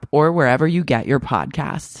app or wherever you get your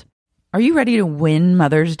podcasts. Are you ready to win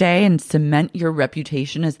Mother's Day and cement your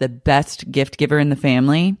reputation as the best gift giver in the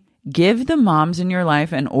family? Give the moms in your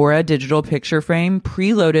life an Aura digital picture frame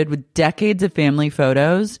preloaded with decades of family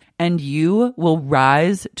photos, and you will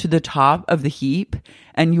rise to the top of the heap,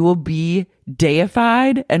 and you will be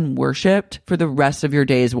deified and worshipped for the rest of your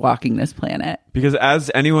days walking this planet. Because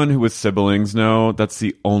as anyone who with siblings know, that's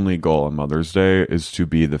the only goal on Mother's Day is to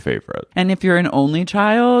be the favorite. And if you're an only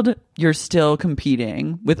child, you're still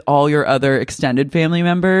competing with all your other extended family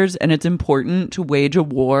members, and it's important to wage a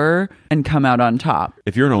war and come out on top.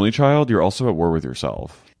 If you're an only child, you're also at war with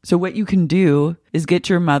yourself. So what you can do is get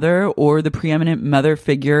your mother or the preeminent mother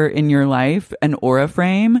figure in your life an Aura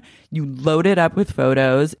frame. You load it up with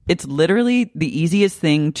photos. It's literally the easiest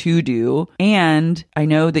thing to do. And I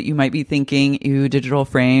know that you might be thinking, ew, digital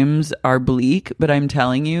frames are bleak, but I'm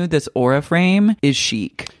telling you, this Aura frame is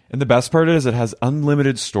chic. And the best part is it has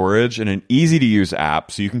unlimited storage and an easy-to-use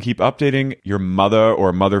app, so you can keep updating your mother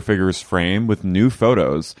or mother figure's frame with new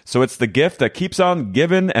photos. So it's the gift that keeps on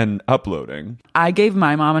giving and uploading. I gave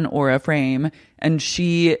my mom an Aura frame, and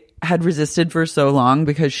she had resisted for so long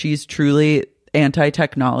because she's truly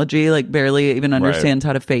anti-technology, like barely even understands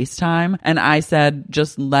how to FaceTime. And I said,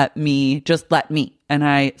 just let me. And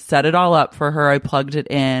I set it all up for her. I plugged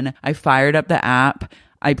it in. I fired up the app.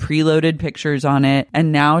 I preloaded pictures on it,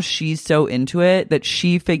 and now she's so into it that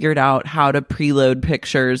she figured out how to preload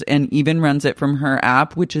pictures and even runs it from her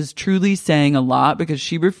app, which is truly saying a lot because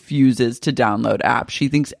she refuses to download apps. She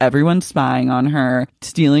thinks everyone's spying on her,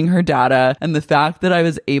 stealing her data, and the fact that I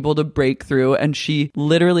was able to break through and she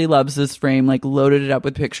literally loves this frame, like loaded it up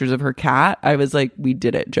with pictures of her cat. I was like, we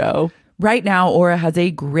did it, Joe. Right now, Aura has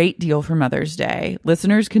a great deal for Mother's Day.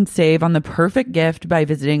 Listeners can save on the perfect gift by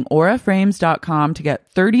visiting auraframes.com to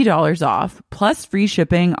get $30 off, plus free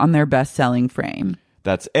shipping on their best-selling frame.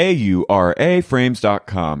 That's AURA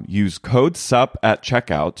frames.com. Use code SUP at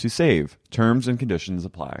checkout to save. Terms and conditions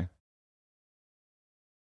apply.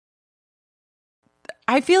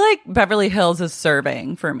 I feel like Beverly Hills is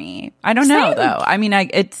serving for me. I don't know, though. I mean,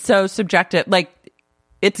 it's so subjective. Like,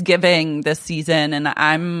 it's giving this season, and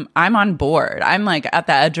I'm on board. I'm like at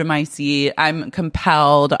the edge of my seat. I'm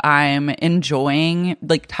compelled. I'm enjoying,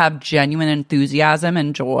 like, have genuine enthusiasm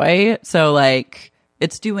and joy. So like,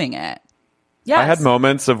 it's doing it. Yes. I had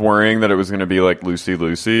moments of worrying that it was going to be like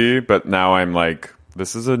Lucy, but now I'm like,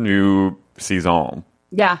 this is a new season.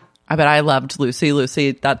 Yeah. But I loved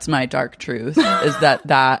Lucy. That's my dark truth, is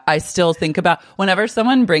that I still think about whenever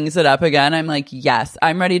someone brings it up again, I'm like, yes,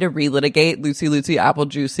 I'm ready to relitigate Lucy, Apple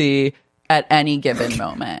Juicy at any given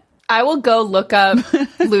moment. I will go look up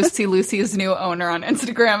Lucy's new owner on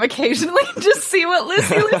Instagram occasionally and just see what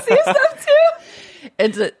Lucy is up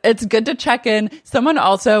to. It's good to check in. Someone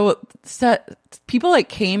also said people like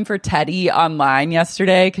came for Teddy online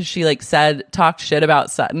yesterday because she like talked shit about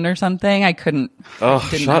Sutton or something. I didn't have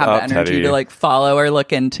the energy Teddy. to like follow or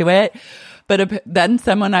look into it. But then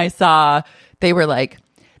someone I saw, they were like,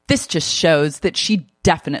 this just shows that she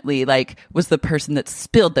definitely like was the person that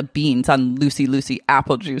spilled the beans on Lucy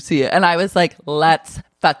Apple Juicy. And I was like, let's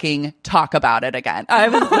fucking talk about it again. I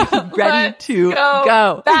was like, ready to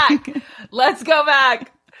go back. Let's go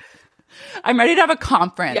back. I'm ready to have a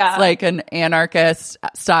conference, like an anarchist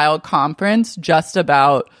style conference just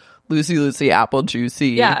about Lucy Apple Juicy.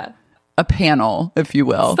 Yeah. A panel, if you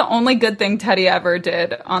will. It's the only good thing Teddy ever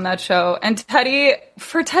did on that show. And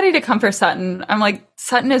for Teddy to come for Sutton, I'm like,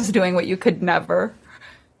 Sutton is doing what you could never.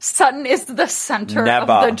 Sutton is the center of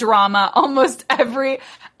the drama almost every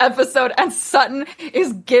episode, and Sutton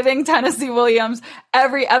is giving Tennessee Williams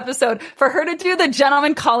every episode. For her to do the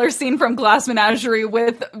gentleman collar scene from Glass Menagerie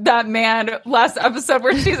with that man last episode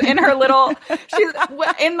where she's in her she's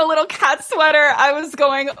in the little cat sweater, I was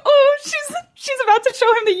going, oh, she's about to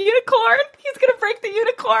show him the unicorn. He's going to break the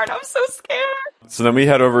unicorn. I'm so scared. So then we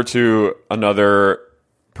head over to another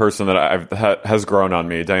person that has grown on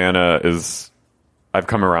me. Diana I've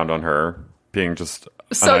come around on her being just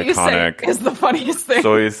So an iconic. you say is the funniest thing.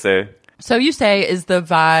 So you say. So You Say is the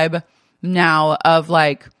vibe now of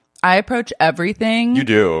like, I approach everything You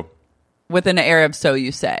do. with an air of So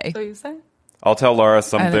You Say. So you say? I'll tell Laura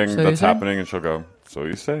something So You that's Say. happening, and she'll go, so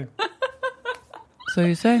you say. So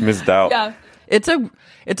You Say. Ms. Doubt. Yeah. It's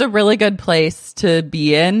a really good place to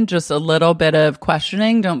be in. Just a little bit of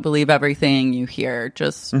questioning. Don't believe everything you hear.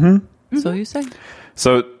 Just So You Say.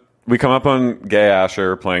 So we come up on Gay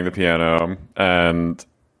Asher playing the piano, and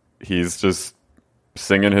he's just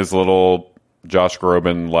singing his little Josh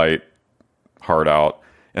Groban light heart out.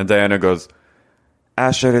 And Diana goes,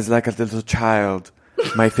 Asher is like a little child.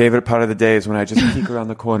 My favorite part of the day is when I just peek around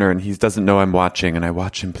the corner and he doesn't know I'm watching, and I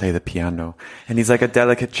watch him play the piano. And he's like a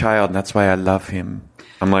delicate child, and that's why I love him.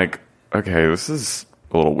 I'm like, okay, this is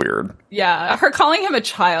a little weird. Yeah, her calling him a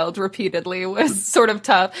child repeatedly was sort of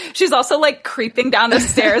tough. She's also like creeping down the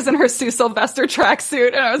stairs in her Sue Sylvester tracksuit,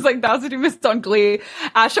 and I was like, that's what you missed on Glee.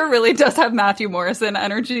 Asher really does have Matthew Morrison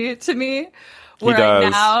energy to me. He does.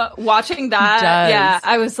 Now, watching that, does. yeah,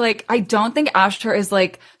 I was like, I don't think Asher is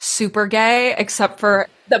like super gay, except for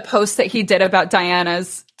the post that he did about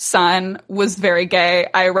Diana's son was very gay.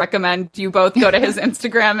 I recommend you both go to his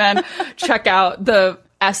Instagram and check out the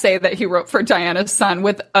essay that he wrote for Diana's son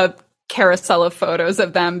with a carousel of photos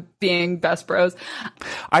of them being best bros.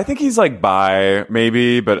 I think he's like bi,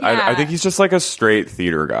 maybe, but Yeah. I think he's just like a straight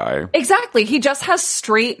theater guy. Exactly. He just has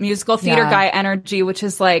straight musical theater Yeah. guy energy, which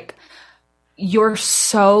is like, you're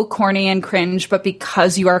so corny and cringe, but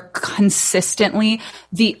because you are consistently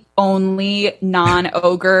the only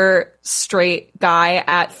non-ogre straight guy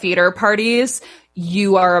at theater parties,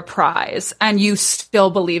 you are a prize. And you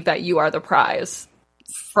still believe that you are the prize.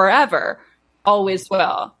 Forever. Always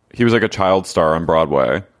will. He was like a child star on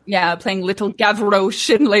Broadway. Yeah, playing little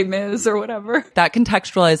Gavroche in Les Mis or whatever. That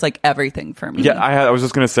contextualized like everything for me. Yeah, I was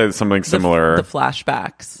just going to say something similar. The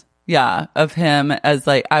flashbacks. Yeah, of him as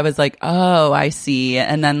like, I was like, oh, I see.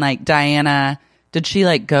 And then like Diana, did she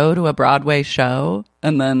like go to a Broadway show?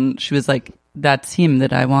 And then she was like, that's him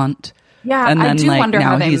that I want. Yeah, and then I do like wonder now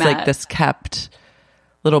how they he's met. like this kept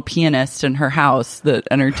little pianist in her house that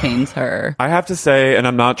entertains her. I have to say, and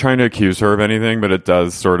I'm not trying to accuse her of anything, but it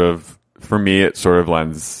does sort of, for me, it sort of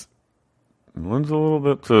lends a little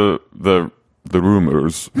bit to the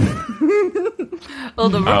rumors. Oh,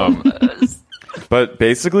 the rumors. But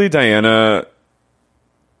basically, Diana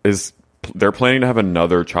they're planning to have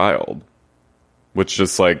another child, which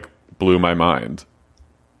just like blew my mind.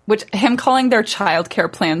 Which him calling their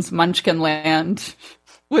childcare plans Munchkin Land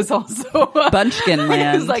was also Bunchkin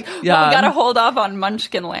Land. He's like, well, Yeah. we gotta hold off on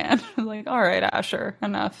Munchkin Land. I was like, all right, Asher,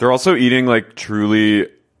 enough. They're also eating like truly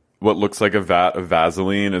what looks like a vat of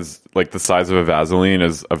Vaseline, is like the size of a Vaseline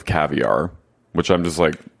is of caviar, which I'm just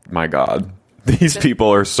like, my God, these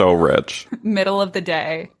people are so rich. Middle of the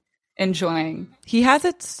day, enjoying. He has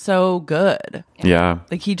it so good. Yeah.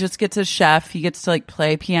 Like he just gets a chef. He gets to like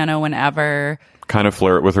play piano whenever. Kind of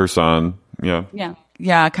flirt with her son. Yeah. Yeah.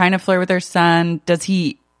 Yeah, kind of flirt with her son. Does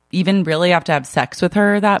he even really have to have sex with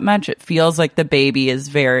her that much? It feels like the baby is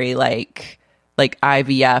very like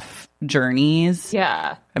IVF journeys.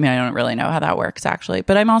 Yeah. I mean, I don't really know how that works actually,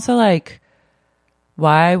 but I'm also like,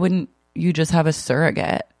 why wouldn't you just have a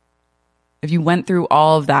surrogate? If you went through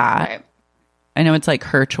all of that, Right. I know it's like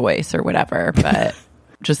her choice or whatever, but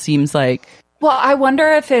just seems like Well, I wonder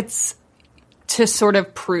if it's to sort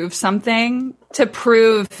of prove something, to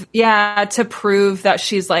prove that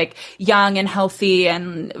she's like young and healthy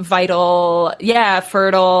and vital,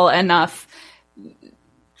 fertile enough.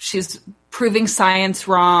 She's proving science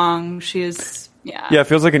wrong. Yeah, it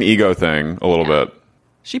feels like an ego thing a little bit.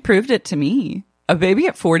 she proved it to me. A baby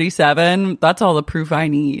at 47, that's all the proof I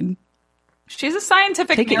need. She's a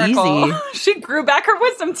scientific Take it miracle. easy. She grew back her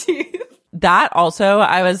wisdom teeth. That also,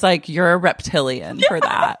 I was like, you're a reptilian for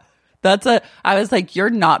that. I was like, you're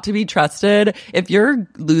not to be trusted. If you're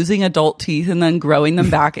losing adult teeth and then growing them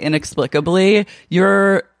back inexplicably, you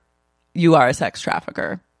are a sex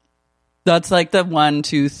trafficker. That's like the 1,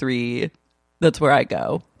 2, 3. That's where I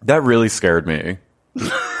go. That really scared me.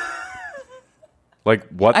 Like,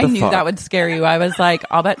 what the I knew fuck? that would scare you. I was like,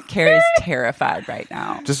 I'll bet Carrie's terrified right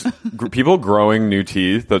now. Just people growing new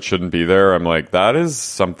teeth that shouldn't be there. I'm like, that is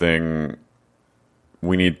something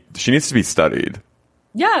she needs to be studied.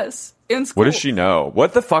 Yes, in school. What does she know?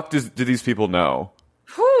 What the fuck do these people know?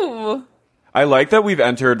 Whew. I like that we've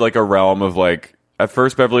entered like a realm of like, at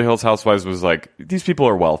first Beverly Hills Housewives was like, these people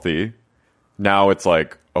are wealthy. Now it's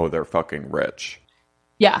like, oh, they're fucking rich.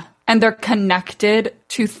 Yeah, and they're connected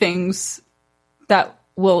to things that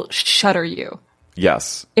will shudder you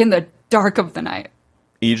Yes. in the dark of the night.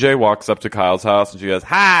 EJ walks up to Kyle's house and she goes,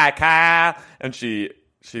 "Hi, Kyle," and she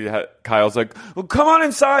Kyle's like, well, come on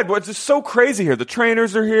inside. What's just so crazy here? The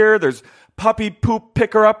trainers are here. There's puppy poop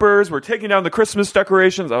picker-uppers. We're taking down the Christmas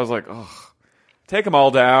decorations. I was like, ugh, take them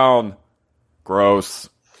all down. Gross.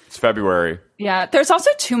 It's February. Yeah, there's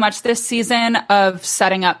also too much this season of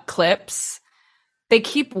setting up clips. They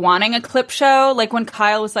keep wanting a clip show. Like when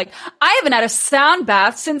Kyle was like, I haven't had a sound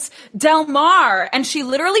bath since Del Mar. And she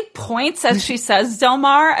literally points as she says Del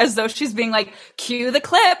Mar as though she's being like, cue the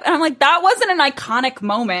clip. And I'm like, that wasn't an iconic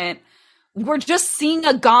moment. We're just seeing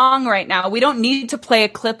a gong right now. We don't need to play a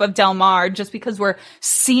clip of Del Mar just because we're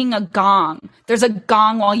seeing a gong. There's a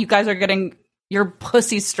gong while you guys are getting your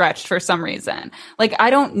pussy stretched for some reason. Like, I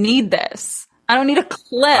don't need this. I don't need a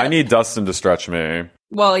clip. I need Dustin to stretch me.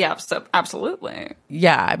 Well, yeah, so absolutely.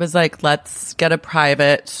 Yeah, I was like, let's get a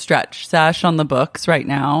private stretch sesh on the books right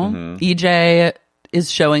now. EJ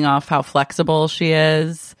is showing off how flexible she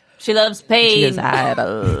is. She loves pain. She goes, I have a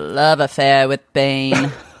love affair with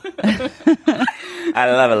pain.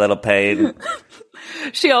 I love a little pain.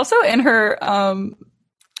 She also, in her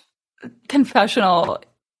confessional,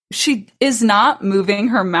 she is not moving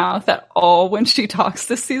her mouth at all when she talks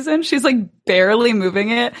this season. She's like barely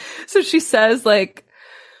moving it. So she says like,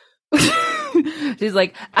 she's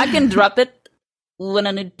like, I can drop it when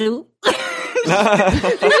I need to. She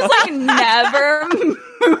just like never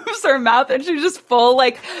moves her mouth, and she's just full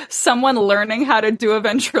like someone learning how to do a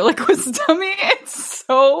ventriloquist dummy. It's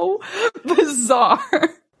so bizarre.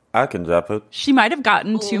 I can drop it. She might have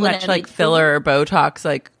gotten too much like filler or Botox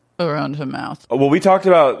like around her mouth. Well, we talked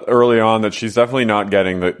about early on that she's definitely not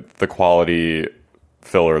getting the quality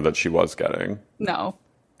filler that she was getting. No.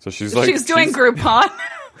 So she's doing Groupon.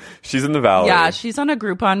 She's in the valley. Yeah, she's on a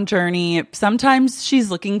Groupon journey. Sometimes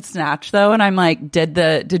she's looking snatched though, and I'm like,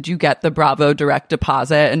 did you get the Bravo direct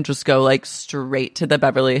deposit and just go like straight to the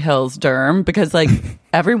Beverly Hills derm? Because like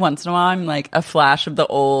every once in a while I'm like a flash of the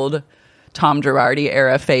old Tom Girardi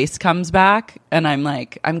era face comes back, and I'm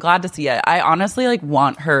like, I'm glad to see it. I honestly like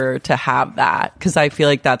want her to have that because I feel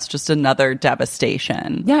like that's just another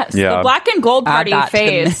devastation. Yes, yeah. The black and gold party Add that to the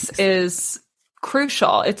face mix. is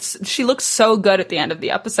crucial. She looks so good at the end of the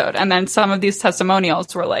episode, and then some of these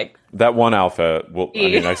testimonials were like that one outfit. Well, I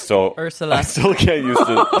mean, Ursula. I still get used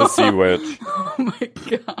to the sea witch. Oh my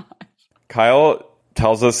god! Kyle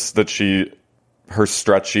tells us that her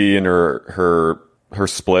stretchy and her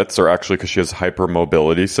splits are actually because she has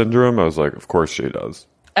hypermobility syndrome. I was like, of course she does.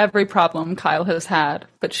 Every problem Kyle has had,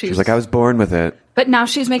 but she's like, I was born with it. But now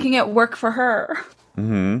she's making it work for her.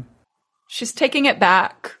 Mm-hmm. She's taking it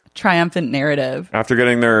back. Triumphant narrative. After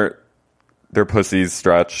getting their pussies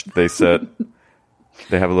stretched, they sit.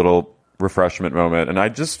 They have a little refreshment moment, and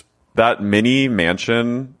that mini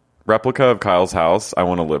mansion replica of Kyle's house, I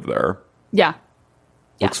want to live there. Yeah.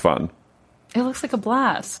 Looks fun. It looks like a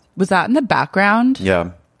blast. Was that in the background?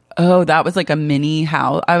 Yeah. Oh, that was like a mini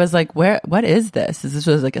house. I was like, what is this? Is this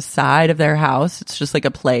just like a side of their house? It's just like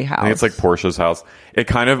a playhouse. I think it's like Portia's house. It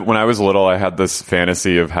kind of, when I was little, I had this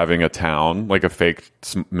fantasy of having a town, like a fake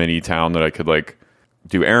mini town that I could like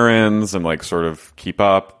do errands and like sort of keep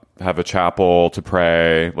up, have a chapel to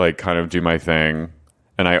pray, like kind of do my thing.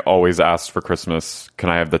 And I always asked for Christmas, can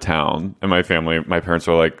I have the town? And my parents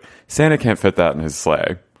were like, Santa can't fit that in his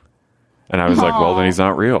sleigh. And I was like, well, then he's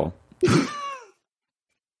not real.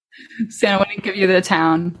 Santa wouldn't give you the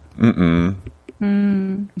town.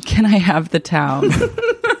 Can I have the town?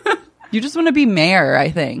 You just want to be mayor, I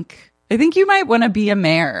think. I think you might want to be a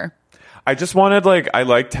mayor. I just wanted, like, I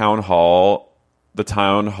like the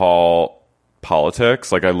town hall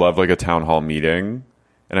politics. Like, I love, like, a town hall meeting.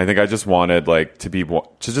 And I think I just wanted, like, to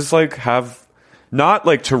just, like, have, not,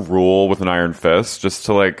 like, to rule with an iron fist, just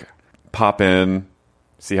to, like, pop in,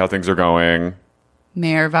 see how things are going.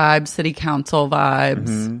 Mayor vibes, city council vibes.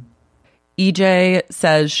 Mm-hmm. EJ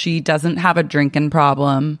says she doesn't have a drinking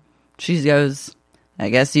problem. She goes, I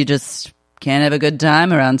guess you just can't have a good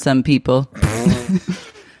time around some people.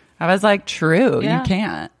 I was like, true, you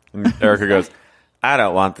can't. And Erica goes, I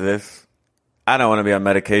don't want this. I don't want to be on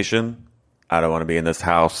medication. I don't want to be in this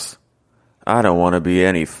house. I don't want to be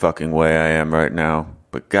any fucking way I am right now.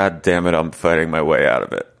 But god damn it, I'm fighting my way out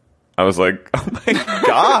of it. I was like, oh my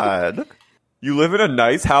god. You live in a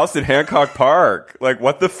nice house in Hancock Park. Like,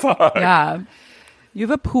 what the fuck? Yeah. You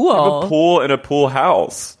have a pool. You have a pool in a pool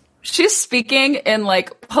house. She's speaking in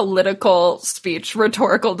like political speech,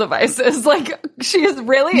 rhetorical devices. Like she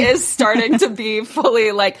really is starting to be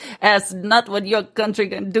fully like, that's not what your country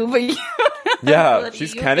can do for you. Yeah,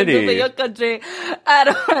 she's Kennedy. Can do for your country. I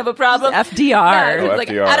don't have a problem. FDR. Yeah, like,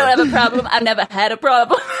 FDR. I don't have a problem. I've never had a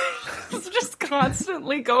problem. It's just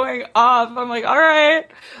constantly going off. I'm like, all right,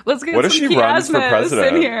 let's get what if some she runs for chiasmus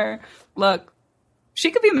president in here. Look, She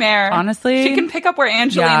could be mayor. Honestly, she can pick up where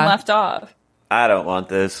Angeline left off. I don't want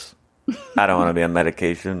this. I don't want to be on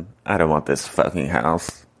medication. I don't want this fucking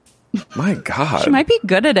house. My God. She might be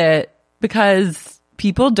good at it because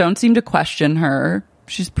people don't seem to question her.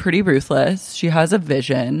 She's pretty ruthless. She has a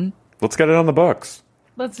vision. Let's get it on the books.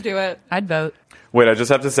 Let's do it. I'd vote. Wait, I just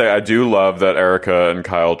have to say, I do love that Erica and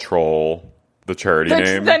Kyle troll the charity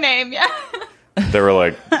name. The name, yeah. They were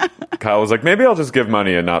like, Kyle was like, maybe I'll just give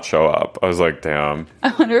money and not show up. I was like, damn.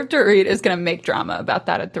 I wonder if Dorit is going to make drama about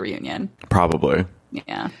that at the reunion. Probably.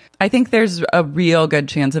 Yeah. I think there's a real good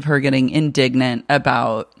chance of her getting indignant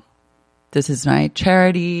about, this is my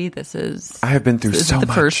charity. I have been through so much.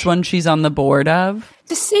 The first one she's on the board of.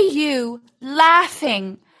 To see you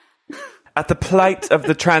laughing at the plight of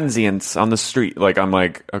the transients on the street. Like, I'm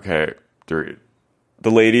like, okay, Dorit. The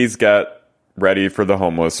ladies get ready for the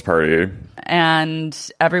homeless party. And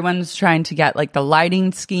everyone's trying to get like the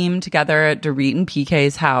lighting scheme together at Dorit and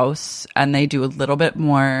PK's house. And they do a little bit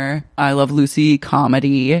more I Love Lucy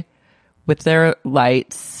comedy with their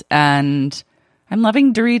lights. And I'm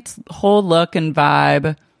loving Dorit's whole look and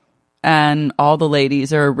vibe. And all the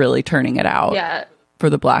ladies are really turning it out for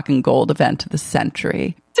the black and gold event of the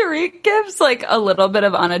century. Dorit gives like a little bit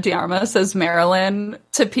of Ana de Armas as Marilyn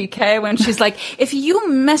to PK when she's like, if you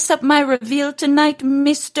mess up my reveal tonight,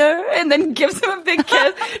 mister, and then gives him a big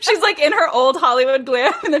kiss. She's like in her old Hollywood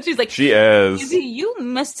glam, and then she's like, she is. If you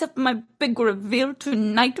mess up my big reveal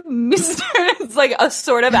tonight, mister. It's like a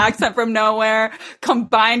sort of accent from nowhere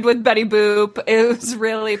combined with Betty Boop. It was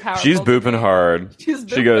really powerful. She's booping hard. She's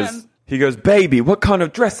booping. He goes, baby, what kind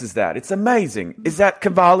of dress is that? It's amazing. Is that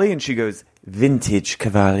Cavalli? And she goes, vintage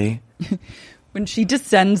Cavalli. When she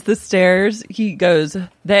descends the stairs, he goes,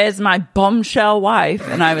 there's my bombshell wife.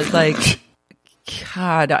 And I was like,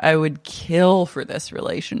 God, I would kill for this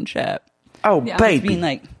relationship. Oh, baby. Being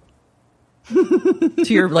like,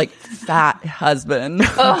 to your like fat husband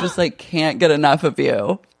who just like can't get enough of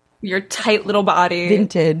you. Your tight little body.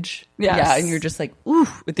 Vintage. Yes. Yeah, and you're just like, ooh,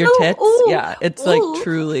 with your tits. Yeah, it's like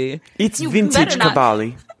truly. It's vintage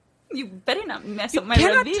Cavalli. You better not mess up my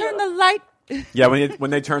cannot reveal. Turn the light. Yeah,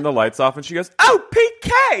 when they turn the lights off and she goes, oh,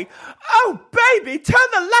 PK! Oh, baby, turn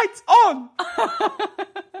the lights on!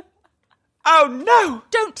 Oh, no!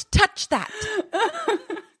 Don't touch that.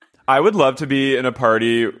 I would love to be in a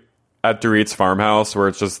party at Dorit's farmhouse where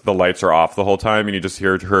it's just the lights are off the whole time and you just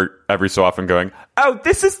hear her every so often going, oh,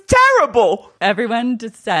 this is terrible! Everyone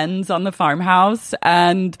descends on the farmhouse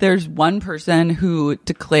and there's one person who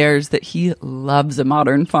declares that he loves a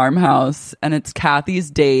modern farmhouse, and it's Kathy's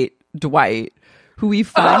date, Dwight, who we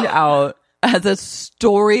find out has a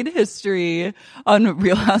storied history on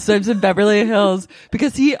Real Housewives of Beverly Hills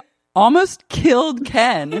because he almost killed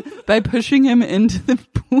Ken by pushing him into the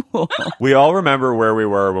pool. We all remember where we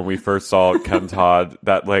were when we first saw Ken Todd,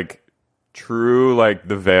 that like true, like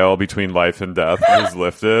the veil between life and death was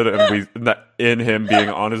lifted, and in him being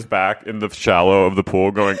on his back in the shallow of the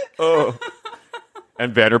pool going, oh.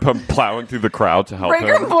 And Vanderpump plowing through the crowd to help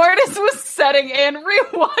Rigor him. Mortis was setting in,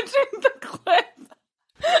 rewatching the clip.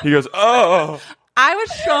 He goes, oh. I was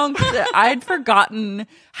shocked that I'd forgotten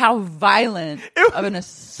how violent of an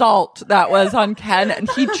assault that was on Ken, and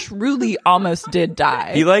he truly almost did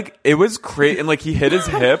die. He like, it was crazy, and like he hit his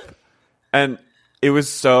hip, and it was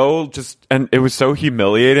so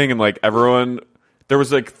humiliating, and like everyone, there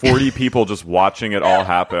was like 40 people just watching it all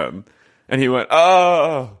happen, and he went,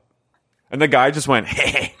 oh. And the guy just went,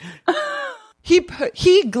 hey.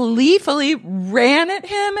 He gleefully ran at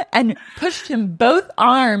him and pushed him both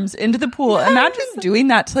arms into the pool. Yes. Imagine doing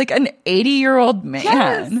that to like an 80-year-old man.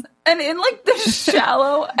 Yes. And in like the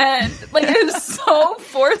shallow end. Like it was so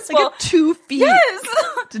forceful. Like 2 feet. Yes.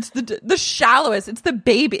 It's the shallowest. It's the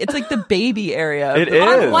baby. It's like the baby area. It is.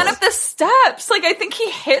 On one of the steps. Like I think he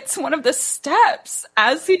hits one of the steps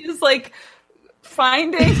as he is like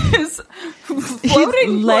finding his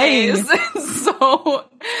floating place. It's so,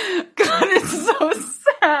 God, it's so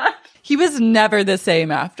sad. He was never the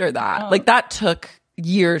same after that. Oh. Like that took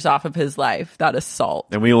years off of his life, that assault.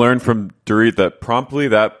 And we learned from Dorit that promptly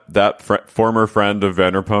that former friend of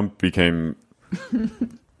Vanderpump became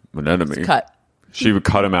an enemy. Cut. She would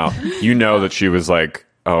cut him out. You know that she was like,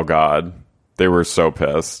 oh God, they were so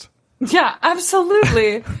pissed. Yeah,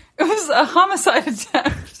 absolutely. It was a homicide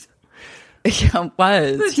attempt. Yeah, it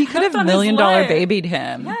was. He could have $1 million babied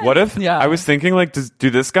him. Yes. What if, I was thinking like, do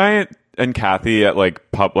this guy and Kathy at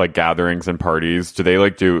like pub, like gatherings and parties, do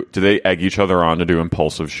they egg each other on to do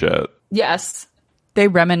impulsive shit? Yes. They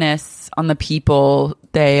reminisce on the people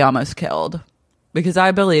they almost killed. Because I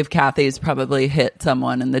believe Kathy's probably hit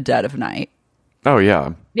someone in the dead of night. Oh,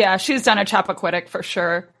 yeah. Yeah, she's done a Chappaquiddick for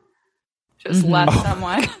sure. just let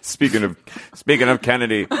someone. Speaking of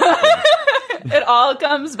Kennedy. It all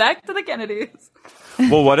comes back to the Kennedys.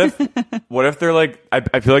 Well, what if they're like,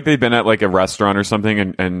 I feel like they've been at like a restaurant or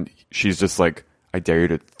something, and she's just like, I dare you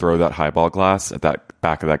to throw that highball glass at that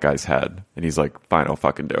back of that guy's head. And he's like, fine, I'll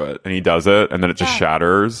fucking do it. And he does it, and then it just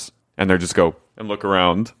shatters, and they just go and look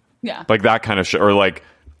around. Yeah. Like that kind of shit. Or like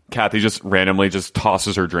Kathy just randomly just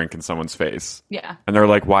tosses her drink in someone's face. Yeah. And they're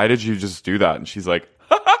like, why did you just do that? And she's like,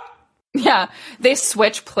 yeah. They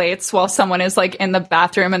switch plates while someone is like in the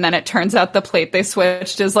bathroom, and then it turns out the plate they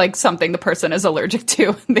switched is like something the person is allergic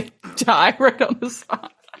to, and they die right on the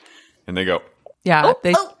spot. and they go, Yeah,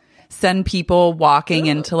 they send people walking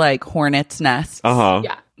into like hornets' nests.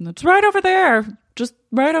 Yeah. It's right over there, just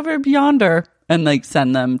right over yonder, and like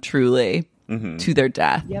send them truly to their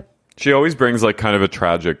death. Yep. she always brings like kind of a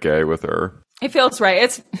tragic gay with her. It feels right.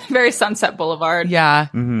 It's very Sunset Boulevard. Yeah.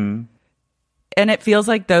 Mm-hmm. And it feels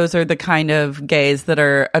like those are the kind of gays that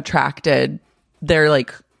are attracted. They're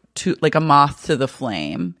like to like a moth to the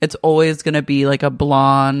flame. It's always going to be like a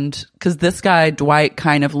blonde, because this guy Dwight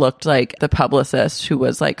kind of looked like the publicist who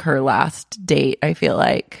was like her last date. I feel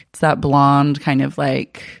like it's that blonde kind of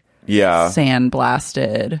like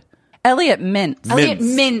sandblasted Elliot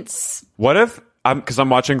Mintz. What if because I'm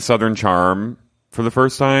watching Southern Charm for the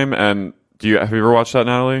first time, and have you ever watched that,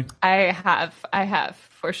 Natalie? I have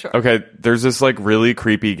for sure. Okay, there's this like really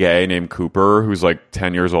creepy gay named Cooper who's like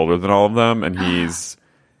 10 years older than all of them, and he's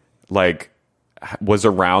like was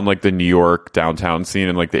around like the New York downtown scene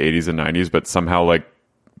in like the 80s and 90s, but somehow like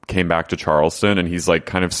came back to Charleston, and he's like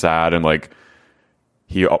kind of sad, and like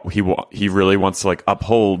he really wants to like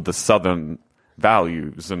uphold the Southern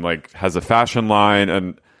values, and like has a fashion line,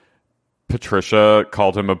 and Patricia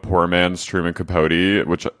called him a poor man's Truman Capote,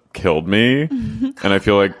 which killed me. And I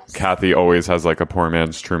feel like Kathy always has like a poor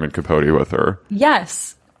man's Truman Capote with her.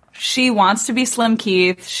 Yes. She wants to be Slim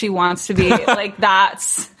Keith. She wants to be like,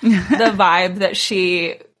 that's the vibe that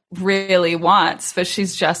she really wants, but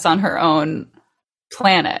she's just on her own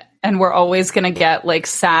planet. And we're always going to get like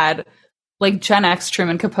sad, like Gen X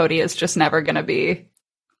Truman Capote is just never going to be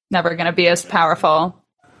as powerful.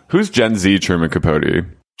 Who's Gen Z Truman Capote?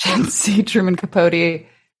 Gen Z Truman Capote.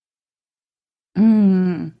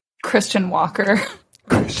 Christian Walker.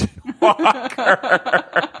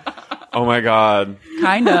 Oh my God.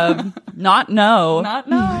 Kind of. Not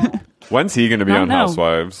no. When's he going to be on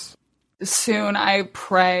Housewives? Soon, I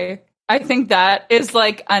pray. I think that is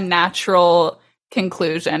like a natural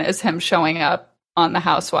conclusion, is him showing up on the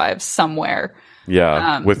Housewives somewhere.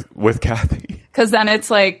 Yeah, with Kathy. Because then it's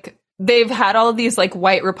like they've had all of these like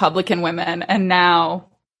white Republican women, and now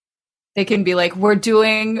they can be like, we're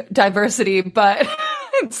doing diversity, but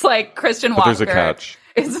it's like Christian Walker. There's a catch.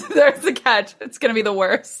 There's a catch. It's going to be the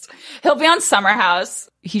worst. He'll be on Summer House.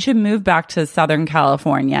 He should move back to Southern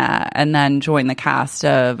California and then join the cast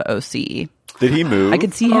of OC. Did he move? I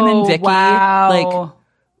could see him and Vicky wow. like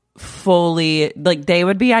fully, like they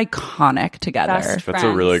would be iconic together. Best That's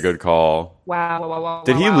a really good call. Wow.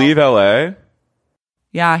 Did he leave LA?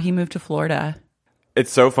 Yeah, he moved to Florida.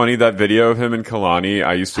 It's so funny, that video of him in Kalani.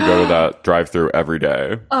 I used to go to that drive-thru every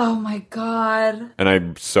day. Oh my God. And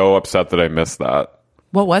I'm so upset that I missed that.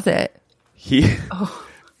 What was it?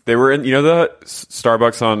 They were in, the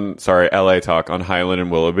Starbucks on, LA Talk on Highland and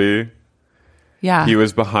Willoughby. Yeah. He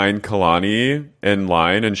was behind Kalani in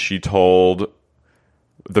line, and she told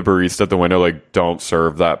the barista at the window, like, don't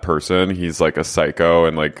serve that person. He's like a psycho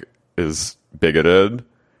and like is bigoted.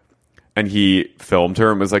 And he filmed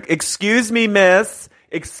her and was like, excuse me, miss,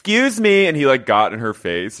 excuse me. And he like got in her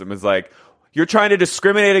face and was like, you're trying to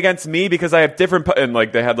discriminate against me because I have different, and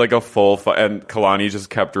like they had like a full, and Kalani just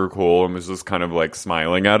kept her cool and was just kind of like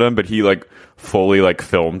smiling at him. But he like fully like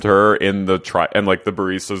filmed her in the and like the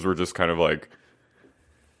baristas were just kind of like.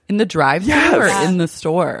 In the drive-thru or in the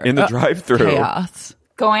store? In the drive-thru. Chaos.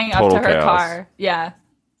 Going up to her car. Yeah.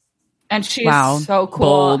 And she's so cool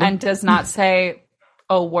Bold. and does not say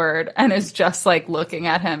a word and is just like looking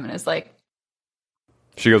at him and is like.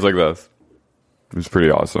 She goes like this. It's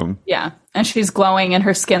pretty awesome. Yeah. And she's glowing and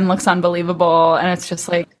her skin looks unbelievable. And it's just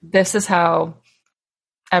like, this is how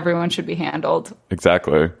everyone should be handled.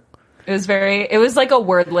 Exactly. It was like a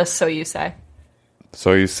wordless so you say.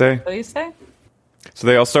 So you say? So you say? So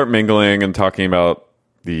they all start mingling and talking about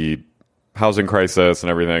the housing crisis and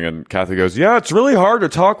everything. And Kathy goes, yeah, it's really hard to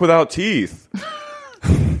talk without teeth.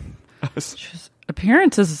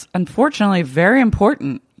 Appearance is unfortunately very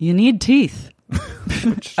important. You need teeth.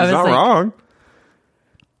 She's not wrong.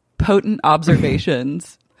 Potent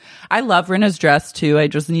observations. I love Rinna's dress too. I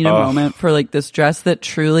just need a moment for like this dress that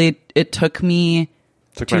truly it took me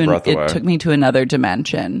my breath away. It took me to another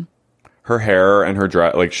dimension. her hair and her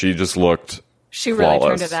dress, like she just looked She really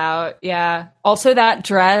flawless. turned it out. Yeah. Also, that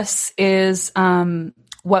dress is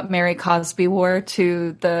what Mary Cosby wore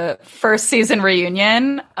to the first season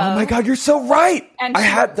reunion. Oh my God, you're so right. And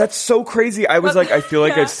That's so crazy. I was like, I feel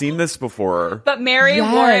like I've seen this before. But Mary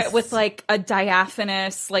wore it with like a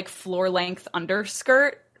diaphanous, like floor length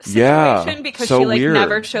underskirt situation because so she like weird.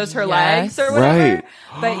 never shows her legs or whatever. Right.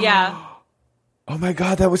 But yeah. Oh my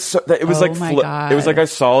God, that was so, it was like, It was like I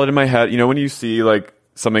saw it in my head. You know when you see like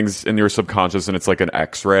something's in your subconscious and it's like an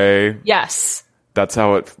X-ray? Yes. That's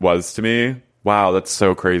how it was to me. Wow, that's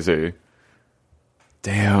so crazy.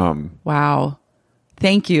 Damn. Wow.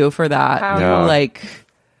 Thank you for that. Yeah. You like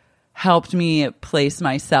helped me place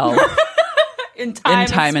myself in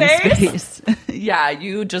time and space. Yeah,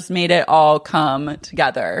 you just made it all come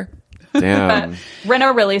together. Damn.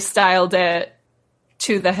 Rinna really styled it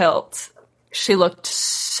to the hilt. She looked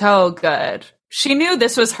so good. She knew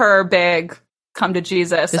this was her big come to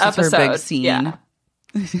Jesus This episode. is her big scene. Yeah.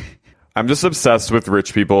 I'm just obsessed with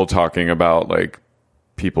rich people talking about like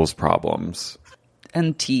people's problems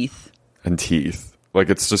And teeth. and teeth. Like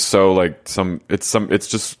it's just so like it's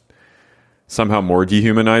just somehow more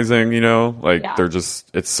dehumanizing, you know? Like Yeah. they're just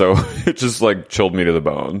it just like chilled me to the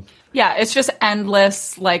bone. Yeah, it's just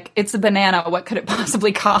endless. Like, it's a banana. What could it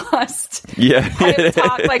possibly cost? Yeah. Kind of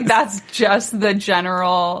talk, like, that's just the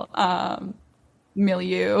general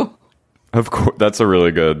milieu. Of course, that's a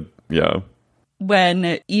really good, yeah.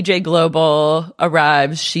 When EJ Global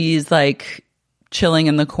arrives, she's like chilling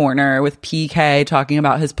in the corner with PK talking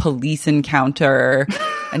about his police encounter.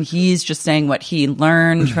 And he's just saying what he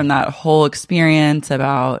learned from that whole experience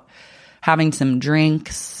about having some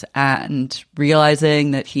drinks and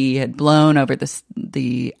realizing that he had blown over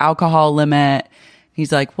the alcohol limit.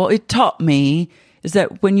 He's like, what it taught me is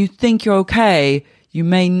that when you think you're okay, you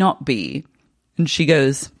may not be. And she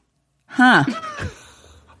goes, huh.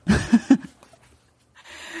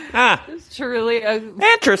 It's truly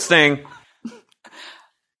Interesting.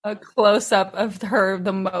 a close-up of her,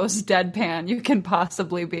 the most deadpan you can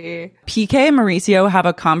possibly be. PK and Mauricio have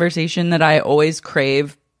a conversation that I always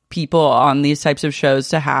crave people on these types of shows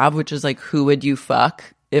to have, which is like, who would you fuck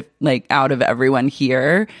if like out of everyone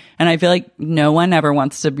here? And I feel like no one ever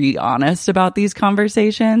wants to be honest about these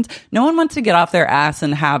conversations. No one wants to get off their ass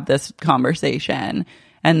and have this conversation.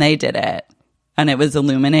 And they did it. And it was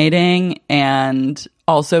illuminating and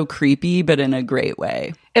also creepy, but in a great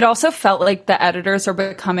way. It also felt like the editors are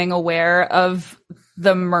becoming aware of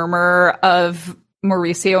the murmur of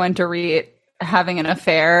Mauricio and Dorit having an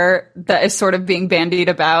affair that is sort of being bandied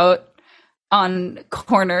about on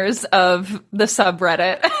corners of the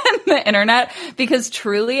subreddit and the internet, because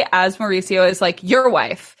truly, as Mauricio is like, your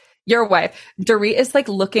wife, Dorit is like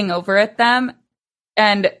looking over at them.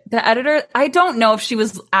 And the editor, I don't know if she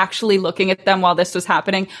was actually looking at them while this was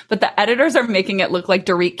happening, but the editors are making it look like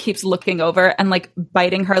Dorit keeps looking over and like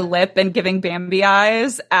biting her lip and giving Bambi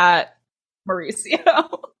eyes at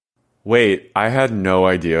Mauricio. Wait, I had no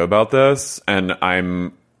idea about this, and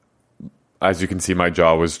as you can see, my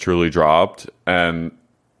jaw was truly dropped, and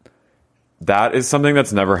that is something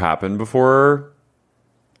that's never happened before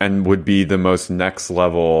and would be the most next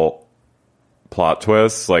level plot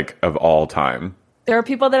twist like of all time. There are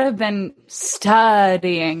people that have been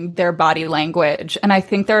studying their body language, and I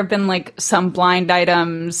think there have been like some blind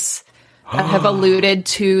items that have alluded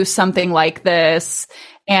to something like this,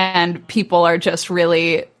 and people are just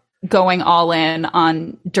really going all in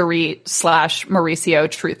on Dorit / Mauricio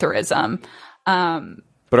trutherism.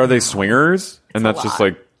 But are they swingers? And that's just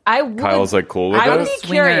like Kyle's like cool with I would it? be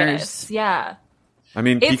curious. Yeah. I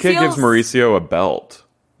mean, It PK gives feels- Mauricio a belt,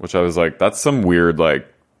 which I was like, that's some weird like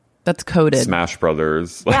That's coded. Smash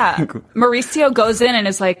Brothers. Yeah. Like, Mauricio goes in and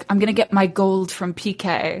is like, I'm going to get my gold from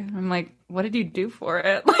PK. I'm like, what did you do for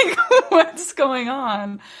it? Like, what's going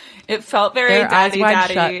on? It felt very Their eyes wide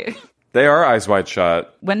daddy. shut. they are eyes wide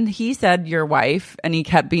shut. When he said your wife and he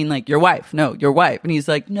kept being like, your wife, no, your wife. And he's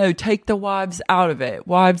like, no, take the wives out of it.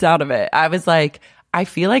 Wives out of it. I was like, I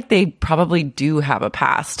feel like they probably do have a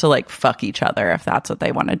past to like fuck each other if that's what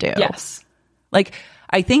they want to do. Yes. Like,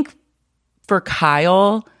 I think for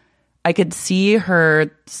Kyle, I could see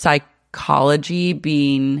her psychology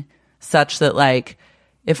being such that like,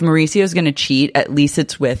 if Mauricio is going to cheat, at least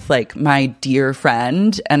it's with like my dear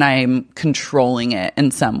friend and I'm controlling it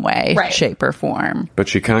in some way, Right. shape or form. But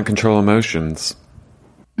she can't control emotions.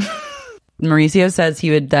 Mauricio says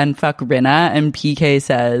he would then fuck Rinna and PK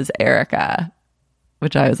says Erica,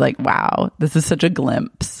 which I was like, wow, this is such a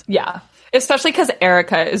glimpse. Yeah. Especially because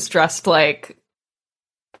Erica is dressed like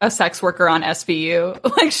a sex worker on SVU.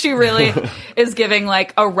 Like, she really is giving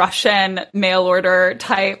like a Russian mail order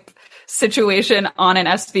type situation on an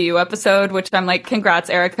SVU episode, which I'm like, congrats,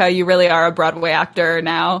 Erica. You really are a Broadway actor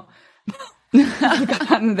now. You've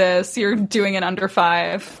gotten this. You're doing it under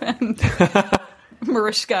 5. And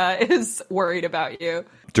Mariska is worried about you.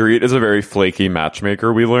 Dorit is a very flaky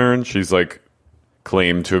matchmaker, we learned. She's like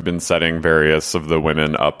claimed to have been setting various of the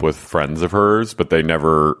women up with friends of hers, but they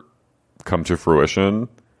never come to fruition.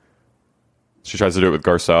 She tries to do it with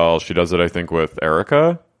Garcelle. She does it, I think, with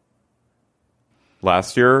Erica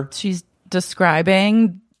last year. She's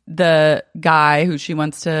describing the guy who she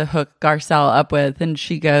wants to hook Garcelle up with, and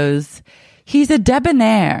she goes, he's a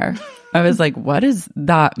debonair. I was like, what does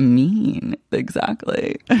that mean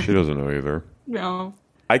exactly? She doesn't know either. No.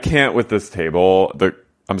 I can't with this table.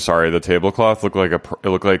 I'm sorry, the tablecloth looked like it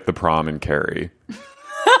looked like the prom in Carrie.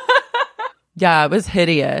 Yeah, it was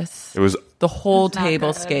hideous. It was the whole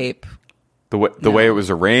tablescape. The way it was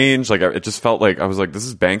arranged, like it just felt like I was like, this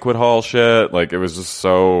is banquet hall shit. Like it was just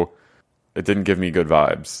so, it didn't give me good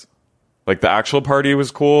vibes. Like the actual party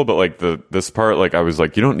was cool, but like this part, like I was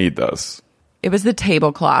like, you don't need this. It was the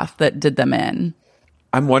tablecloth that did them in.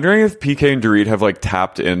 I'm wondering if PK and Dorit have like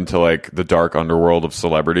tapped into like the dark underworld of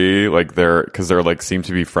celebrity, like because they're like seem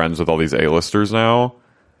to be friends with all these A-listers now,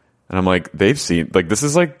 and I'm like, they've seen like this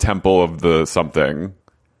is like Temple of the something.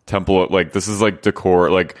 Temple, like this is like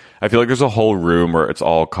decor. Like I feel like there's a whole room where it's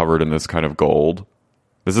all covered in this kind of gold.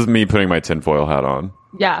 This is me putting my tinfoil hat on.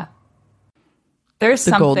 Yeah, there's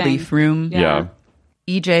the something. gold leaf room. Yeah.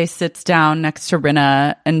 EJ sits down next to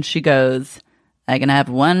Rinna and she goes, I can have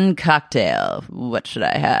one cocktail. What should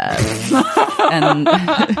I have?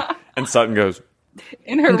 And Sutton goes,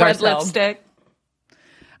 in her red Garcelle. lipstick.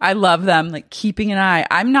 I love them, like keeping an eye.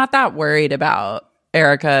 I'm not that worried about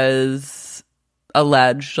Erica's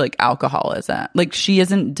alleged like alcoholism. Like she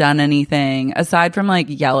hasn't done anything aside from like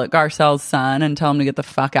yell at Garcelle's son and tell him to get the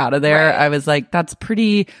fuck out of there. Right. I was like, that's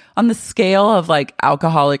pretty on the scale of like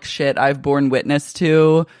alcoholic shit I've borne witness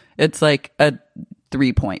to. It's like a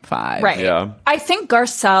 3.5. Right. Yeah. I think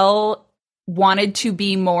Garcelle wanted to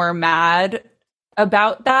be more mad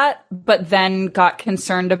about that, but then got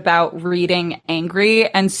concerned about reading angry.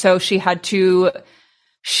 And so she had to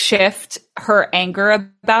shift her anger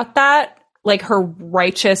about that, like her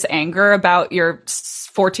righteous anger about your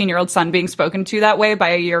 14-year-old son being spoken to that way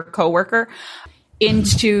by your coworker,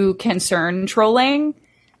 into concern trolling.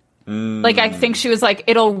 Like, I think she was like,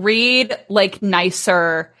 it'll read like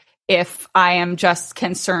nicer if I am just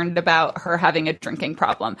concerned about her having a drinking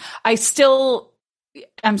problem. I still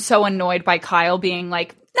am so annoyed by Kyle being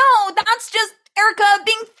like, no, that's just Erica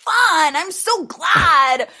being fun. I'm so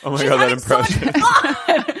glad. oh my She's God, that having impression. So much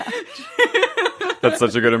fun. That's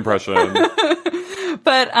such a good impression.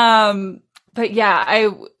 But yeah,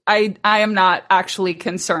 I am not actually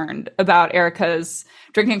concerned about Erica's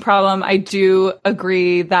drinking problem. I do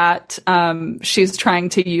agree that she's trying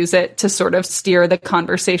to use it to sort of steer the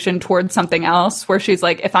conversation towards something else, where she's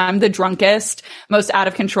like, if I'm the drunkest, most out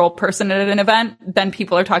of control person at an event, then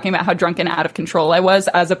people are talking about how drunk and out of control I was,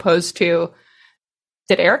 as opposed to,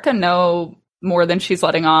 did Erica know more than she's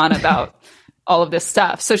letting on about all of this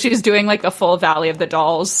stuff? So she's doing like a full Valley of the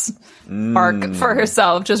Dolls arc for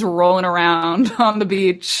herself, just rolling around on the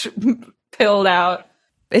beach, pilled out.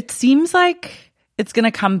 It seems like it's going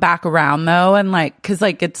to come back around though. And like, cause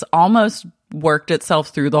like it's almost worked itself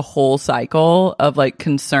through the whole cycle of like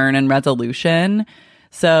concern and resolution.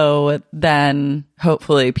 So then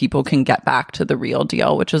hopefully people can get back to the real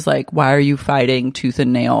deal, which is like, why are you fighting tooth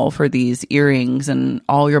and nail for these earrings and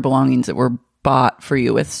all your belongings that were bought for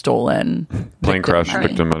you with stolen Plane crash money?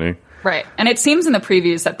 victim money. Right. And it seems in the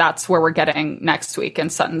previews that that's where we're getting next week,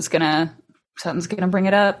 and Sutton's gonna bring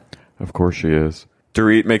it up. Of course she is.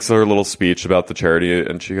 Dorit makes her little speech about the charity,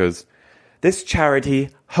 and she goes, this charity,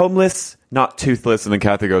 homeless, not toothless. And then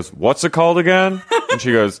Kathy goes, what's it called again? And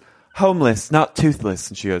she goes, homeless, not toothless.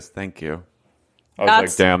 And she goes, thank you. I was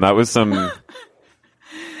like, damn, that was some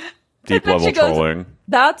deep level she goes, trolling.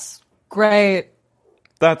 That's great.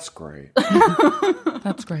 That's great.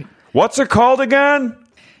 That's great. What's it called again?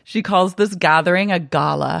 She calls this gathering a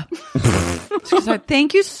gala. She's like,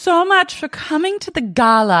 thank you so much for coming to the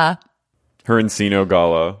gala. Her Encino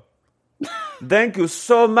Gala. Thank you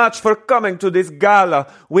so much for coming to this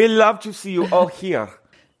gala. We love to see you all here.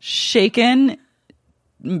 Shaken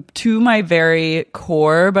to my very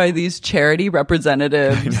core by these charity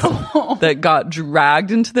representatives that got dragged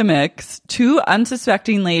into the mix. Two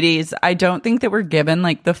unsuspecting ladies. I don't think that we're given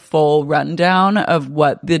like the full rundown of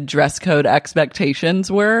what the dress code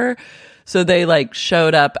expectations were. So they like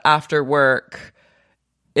showed up after work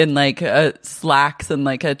in like slacks and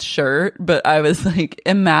like a shirt. But I was like,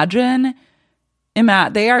 imagine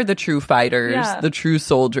They are the true fighters, the true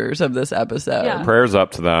soldiers of this episode. Yeah. Prayers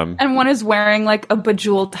up to them. And one is wearing like a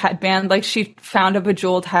bejeweled headband. Like she found a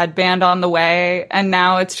bejeweled headband on the way. And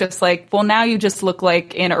now it's just like, well, now you just look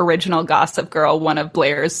like in original Gossip Girl, one of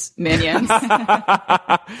Blair's minions.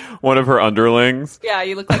 One of her underlings. Yeah,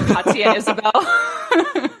 you look like Patsy and Isabel.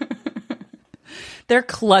 They're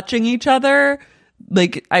clutching each other.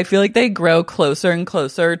 Like, I feel like they grow closer and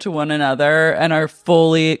closer to one another and are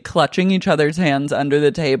fully clutching each other's hands under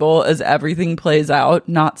the table as everything plays out,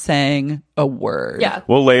 not saying a word. Yeah.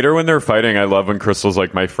 Well, later when they're fighting, I love when Crystal's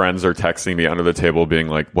like, my friends are texting me under the table being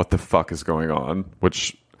like, what the fuck is going on?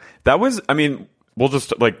 Which, that was, I mean, we'll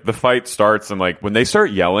just, like, the fight starts and, like, when they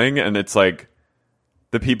start yelling and it's like,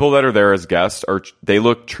 the people that are there as guests, they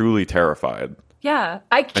look truly terrified. Yeah.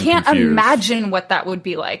 I can't imagine what that would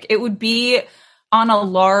be like. It would be on a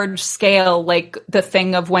large scale, like the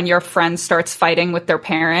thing of when your friend starts fighting with their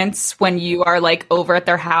parents when you are like over at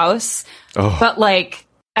their house, but like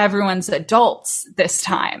everyone's adults this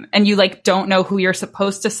time and you like don't know who you're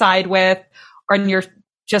supposed to side with or you're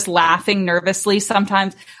just laughing nervously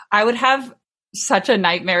sometimes. I would have such a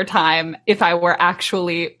nightmare time if I were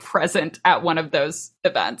actually present at one of those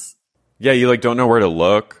events. Yeah, you like don't know where to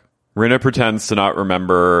look. Rinna pretends to not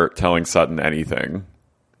remember telling Sutton anything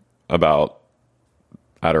about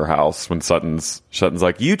at her house when Sutton's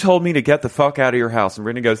like, you told me to get the fuck out of your house. And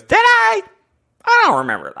Rinna goes, did I? I don't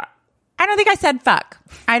remember that. I don't think I said fuck.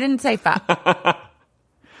 I didn't say fuck.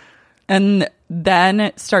 And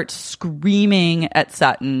then starts screaming at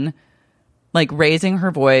Sutton, like raising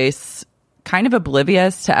her voice, kind of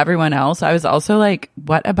oblivious to everyone else. I was also like,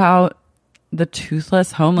 what about the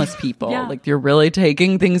toothless homeless people? Yeah. Like, you're really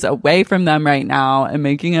taking things away from them right now and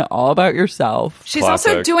making it all about yourself. She's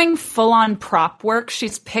Classic. also doing full-on prop work.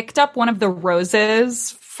 She's picked up one of the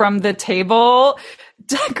roses from the table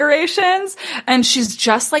decorations and she's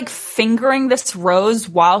just like fingering this rose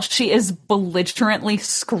while she is belligerently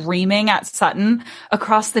screaming at Sutton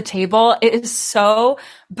across the table. It is so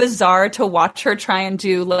bizarre to watch her try and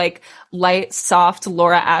do like light, soft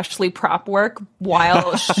Laura Ashley prop work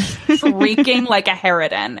while shrieking like a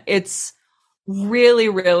harridan. It's really,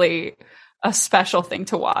 really a special thing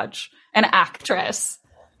to watch. An actress.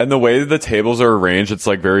 And the way that the tables are arranged, it's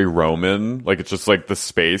like very Roman. Like it's just like the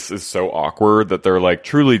space is so awkward that they're like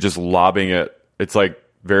truly just lobbing it. It's like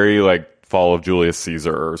very like Fall of Julius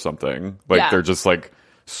Caesar or something. Like they're just like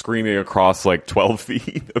screaming across like 12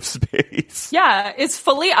 feet of space. Yeah, it's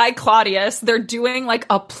fully I, Claudius. They're doing like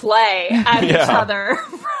a play at each other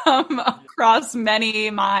from across many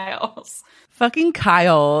miles. Fucking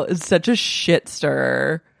Kyle is such a shit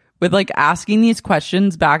stirrer with like asking these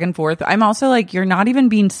questions back and forth. I'm also like, you're not even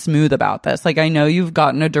being smooth about this. Like, I know you've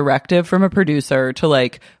gotten a directive from a producer to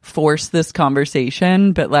like force this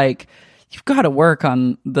conversation, but like, you've got to work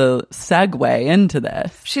on the segue into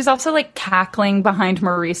this. She's also like cackling behind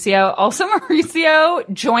Mauricio. Also,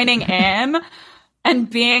 Mauricio joining in and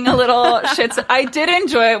being a little shit. I did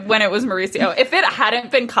enjoy it when it was Mauricio. If it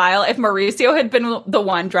hadn't been Kyle, if Mauricio had been the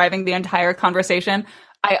one driving the entire conversation,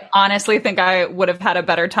 I honestly think I would have had a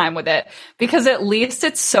better time with it because at least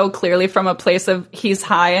it's so clearly from a place of he's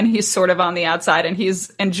high and he's sort of on the outside and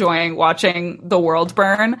he's enjoying watching the world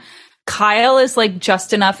burn. Kyle is like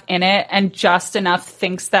just enough in it and just enough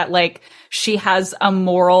thinks that like she has a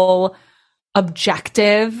moral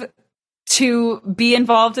objective to be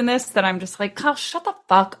involved in this that I'm just like, Kyle, shut the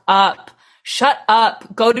fuck up. Shut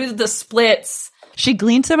up. Go do the splits. She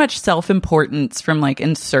gleaned so much self-importance from like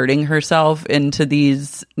inserting herself into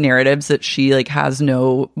these narratives that she like has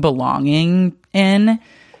no belonging in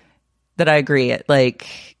that I agree.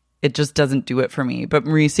 It just doesn't do it for me. But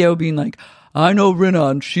Mauricio being like, I know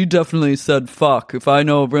Rinna and she definitely said fuck if I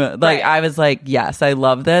know Rinna. Like, right. I was like, yes, I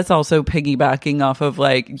love this. Also piggybacking off of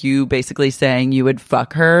like you basically saying you would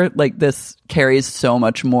fuck her. Like this carries so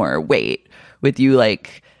much more weight with you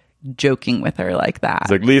like joking with her like that.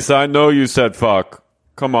 It's like, Lisa, I know you said fuck.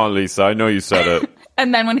 Come on, Lisa, I know you said it.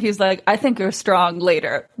 And then when he's like, I think you're strong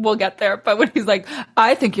later, we'll get there. But when he's like,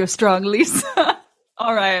 I think you're strong, Lisa.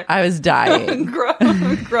 All right. I was dying.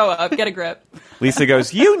 grow up, get a grip. Lisa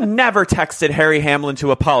goes, you never texted Harry Hamlin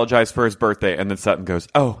to apologize for his birthday. And then Sutton goes,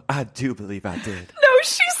 oh, I do believe I did. No,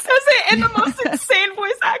 she says it in the most insane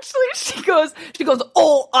voice, actually. She goes,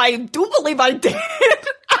 oh, I do believe I did.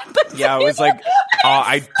 Yeah, it was like,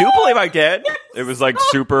 I do believe I did. It was like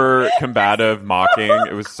super combative, mocking.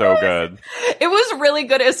 It was so good. It was really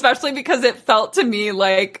good, especially because it felt to me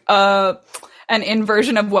like, and an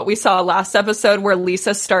inversion of what we saw last episode where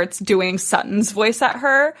Lisa starts doing Sutton's voice at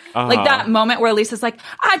her. Like that moment where Lisa's like,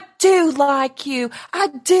 I do like you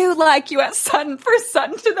at Sutton, for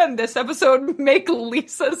Sutton to then this episode make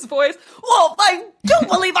Lisa's voice. Well, I don't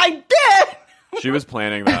believe I did. She was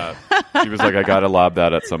planning that. She was like, I gotta lob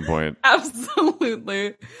that at some point.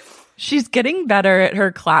 Absolutely. She's getting better at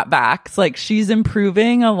her clapbacks. Like, she's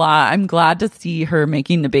improving a lot. I'm glad to see her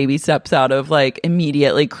making the baby steps out of like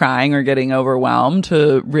immediately crying or getting overwhelmed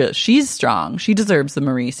to she's strong. She deserves the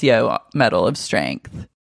Mauricio Medal of Strength.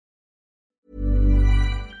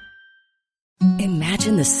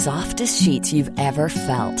 Imagine the softest sheets you've ever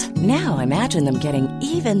felt. Now imagine them getting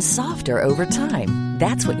even softer over time.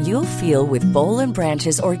 That's what you'll feel with Boll &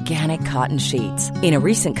 Branch's organic cotton sheets. In a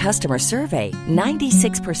recent customer survey,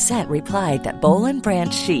 96% replied that Boll &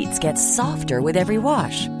 Branch sheets get softer with every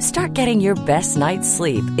wash. Start getting your best night's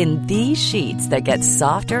sleep in these sheets that get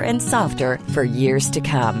softer and softer for years to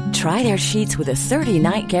come. Try their sheets with a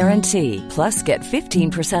 30-night guarantee. Plus, get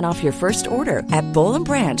 15% off your first order at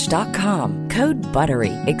bollandbranch.com. Code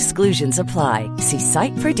BUTTERY. Exclusions apply. See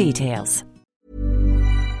site for details.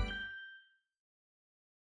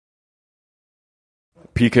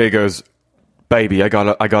 PK goes, baby, I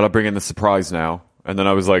gotta bring in the surprise now. And then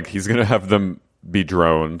I was like, he's gonna have them be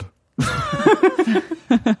droned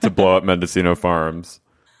to blow up Mendocino Farms.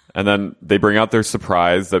 And then they bring out their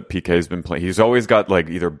surprise that PK's been playing. He's always got like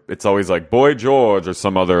it's always like Boy George or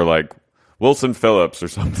some other like Wilson Phillips or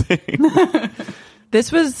something.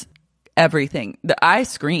 This was everything. I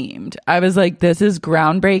screamed. I was like, this is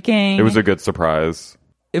groundbreaking. It was a good surprise.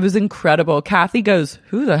 It was incredible. Kathy goes,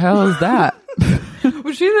 who the hell is that?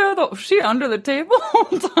 Was she there? Was she under the table all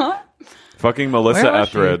the time? Fucking Melissa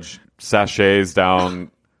Etheridge sachets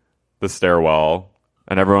down the stairwell,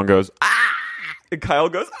 and everyone goes, ah! And Kyle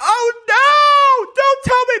goes, oh no! Don't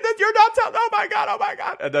tell me that you're not telling. Oh my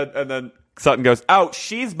god! And then Sutton goes, oh,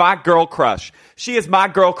 she's my girl crush. She is my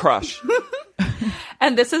girl crush.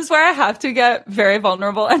 And this is where I have to get very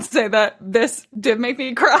vulnerable and say that this did make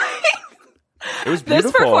me cry. It was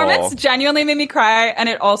beautiful. This performance genuinely made me cry, and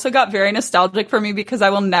it also got very nostalgic for me because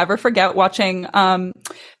I will never forget watching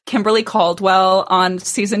Kimberly Caldwell on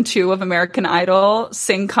season 2 of American Idol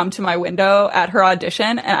sing Come to My Window at her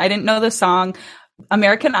audition, and I didn't know the song.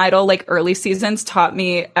 American Idol, like early seasons, taught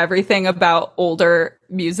me everything about older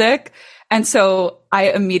music, and so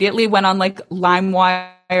I immediately went on like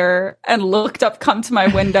LimeWire and looked up Come to My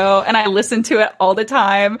Window, and I listened to it all the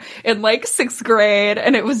time in like 6th grade,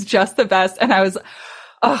 and it was just the best. And I was,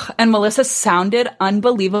 and Melissa sounded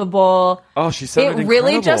unbelievable. Oh, she sounded incredible. It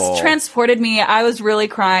really incredible. just transported me. I was really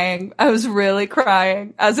crying as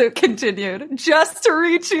it continued just to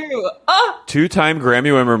reach you. 2-time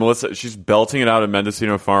Grammy winner Melissa, she's belting it out in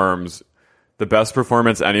Mendocino Farms. The best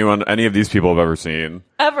performance any of these people have ever seen.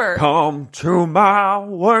 Ever. Come to my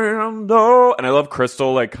window. And I love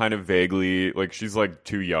Crystal, like, kind of vaguely, like, she's, like,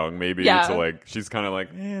 too young, maybe. Yeah. So, like, she's kind of like,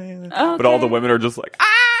 Okay. But all the women are just like, ah!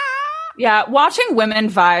 Yeah, watching women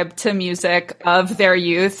vibe to music of their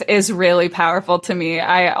youth is really powerful to me.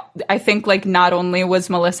 I think, like, not only was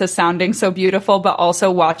Melissa sounding so beautiful, but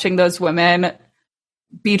also watching those women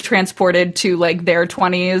be transported to, like, their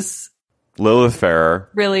 20s. Lilith Fair.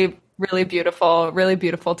 Really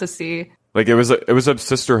beautiful to see. Like, it was a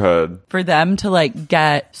sisterhood. For them to like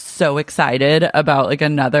get so excited about like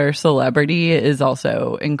another celebrity is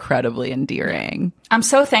also incredibly endearing. I'm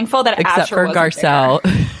so thankful that except Asher for wasn't Garcelle.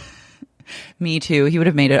 there. Me too. He would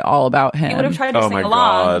have made it all about him. He would have tried to sing my along.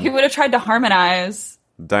 God. He would have tried to harmonize.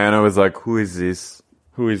 Diana was like, who is this?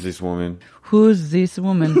 Who is this woman? Who's this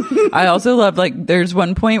woman? I also love, like, there's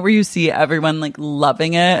one point where you see everyone, like,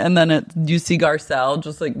 loving it, and then you see Garcelle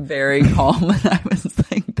just, like, very calm, and I was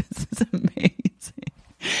like, this is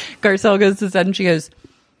amazing. Garcelle goes to Sutton, she goes,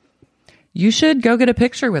 you should go get a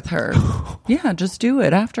picture with her. Yeah, just do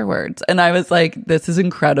it afterwards. And I was like, this is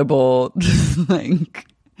incredible. Just, like,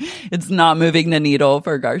 it's not moving the needle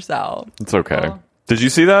for Garcelle. It's okay. Did you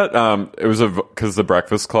see that? It was because the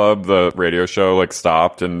Breakfast Club, the radio show, like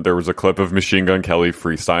stopped, and there was a clip of Machine Gun Kelly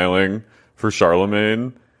freestyling for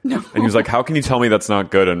Charlemagne. No. And he was like, how can you tell me that's not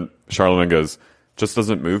good? And Charlemagne goes, just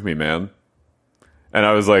doesn't move me, man. And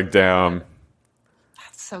I was like, damn.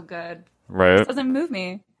 That's so good. Right? It doesn't move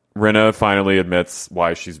me. Rinna finally admits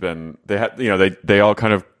why she's been, they all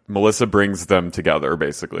kind of, Melissa brings them together,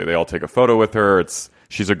 basically. They all take a photo with her.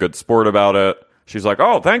 She's a good sport about it. She's like,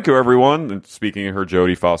 oh, thank you, everyone. And speaking in her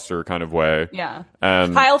Jodie Foster kind of way. Yeah.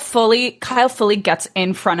 And Kyle fully gets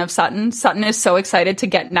in front of Sutton. Sutton is so excited to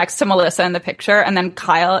get next to Melissa in the picture. And then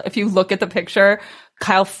Kyle, if you look at the picture,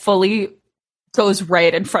 Kyle fully goes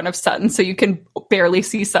right in front of Sutton, so you can barely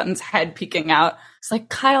see Sutton's head peeking out. It's like,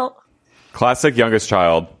 Kyle, classic youngest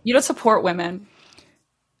child. You don't support women.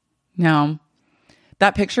 No.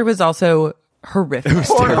 That picture was also horrific. It was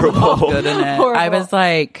terrible. Good in it. Horrible. I was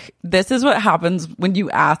like, this is what happens when you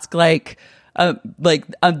ask the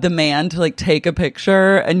man to like take a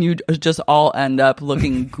picture and you just all end up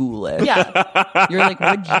looking ghoulish. Yeah. You're like,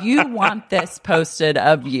 would you want this posted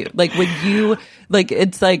of you? Like, would you, like,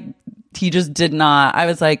 it's like, he just did not. I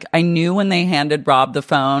was like, I knew when they handed Rob the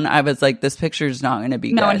phone, I was like, this picture's not going to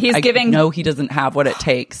be good. And he's giving. No, he doesn't have what it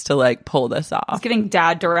takes to like pull this off. He's giving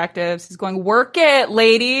dad directives. He's going, work it,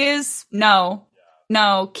 ladies. No,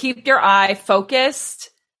 keep your eye focused.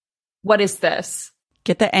 What is this?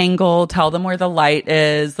 Get the angle, tell them where the light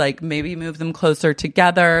is, like maybe move them closer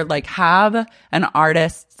together, like have an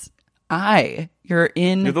artist's eye. You're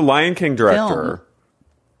the Lion King director. Film.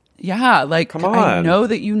 Yeah, like, come on. I know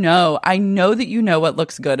that you know what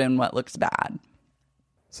looks good and what looks bad.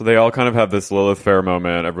 So they all kind of have this Lilith Fair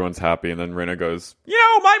moment. Everyone's happy. And then Rinna goes,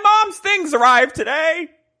 my mom's things arrived today.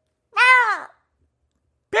 Ah!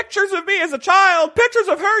 Pictures of me as a child. Pictures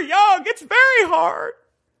of her young. It's very hard.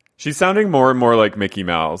 She's sounding more and more like Mickey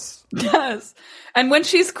Mouse. Yes. And when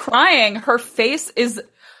she's crying, her face is...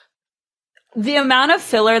 The amount of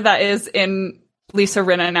filler that is in Lisa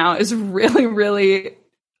Rinna now is really, really...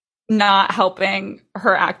 not helping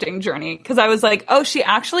her acting journey, because I was like, oh, she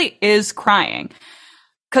actually is crying.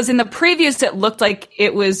 Because in the previews, it looked like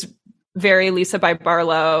it was very Lisa by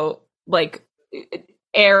Barlow, like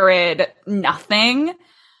arid nothing.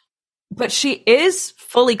 But she is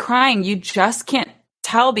fully crying. You just can't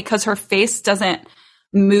tell because her face doesn't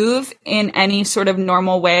move in any sort of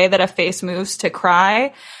normal way that a face moves to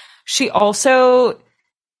cry. She also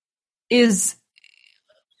is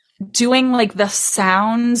doing like the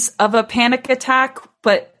sounds of a panic attack,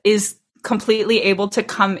 but is completely able to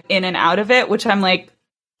come in and out of it, which I'm like,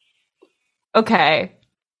 okay,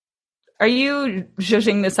 are you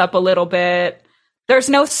zhuzhing this up a little bit? There's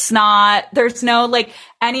no snot. There's no like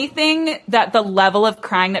anything that the level of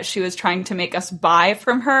crying that she was trying to make us buy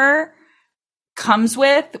from her comes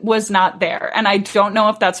with was not there. And I don't know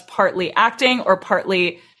if that's partly acting or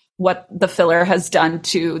partly what the filler has done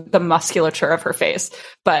to the musculature of her face.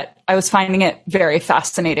 But I was finding it very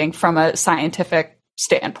fascinating from a scientific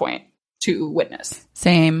standpoint to witness.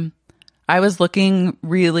 Same. I was looking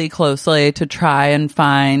really closely to try and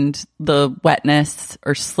find the wetness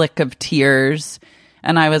or slick of tears.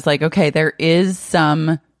 And I was like, okay, there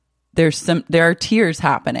are tears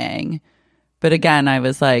happening. But again, I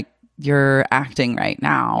was like, you're acting right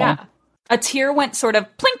now. Yeah. A tear went sort of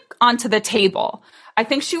plink onto the table. I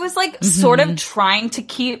think she was like sort of trying to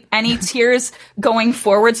keep any tears going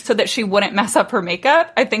forward so that she wouldn't mess up her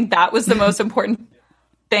makeup. I think that was the most important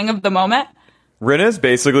thing of the moment. Rinna's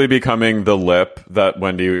basically becoming the lip that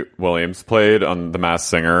Wendy Williams played on The Masked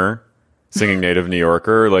Singer, singing Native New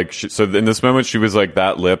Yorker. Like, so in this moment, she was like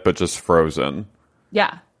that lip, but just frozen.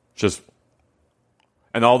 Yeah.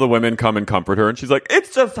 And all the women come and comfort her, and she's like,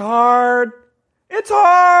 it's just hard. It's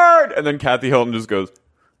hard. And then Kathy Hilton just goes...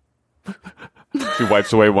 She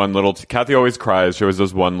wipes away one little... Kathy always cries. She always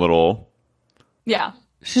does one little... Yeah.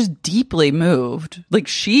 She's deeply moved. Like,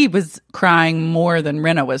 she was crying more than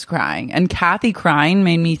Rinna was crying. And Kathy crying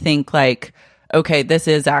made me think, like, okay, this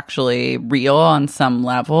is actually real on some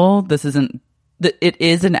level. This isn't... It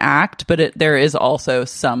is an act, but there is also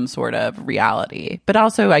some sort of reality. But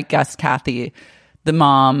also, I guess, Kathy, the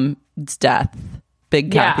mom's death...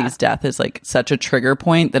 Kathy's death is like such a trigger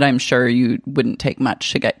point that I'm sure you wouldn't take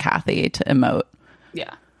much to get Kathy to emote.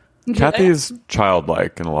 Yeah. Kathy is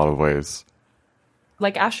childlike in a lot of ways.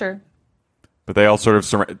 Like Asher. But they all sort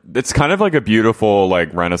of it's kind of like a beautiful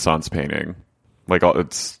like Renaissance painting. Like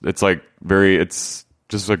it's like it's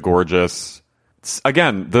just a gorgeous.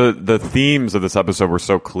 Again, the themes of this episode were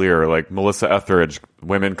so clear. Like Melissa Etheridge,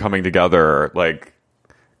 women coming together, like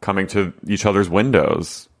coming to each other's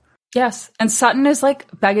windows. Yes. And Sutton is like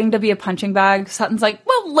begging to be a punching bag. Sutton's like,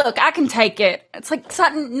 well, look, I can take it. It's like,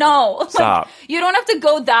 Sutton, no. Stop. Like, you don't have to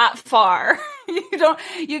go that far.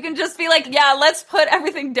 You can just be like, yeah, let's put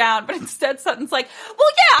everything down. But instead, Sutton's like, well,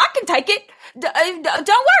 yeah, I can take it.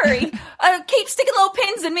 Don't worry. Keep sticking little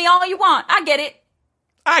pins in me all you want. I get it.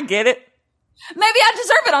 Maybe I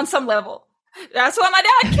deserve it on some level. That's why my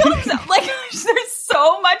dad killed himself. Like, there's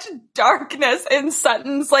so much darkness in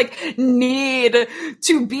Sutton's, like, need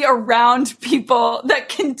to be around people that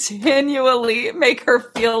continually make her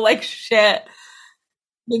feel like shit.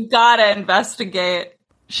 You gotta investigate.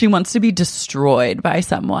 She wants to be destroyed by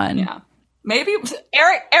someone. Yeah. Maybe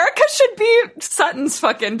Erica should be Sutton's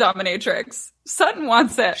fucking dominatrix. Sutton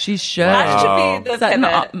wants it. She should. That should be the Sutton,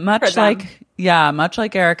 pivot much for them. much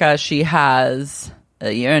like Erica, she has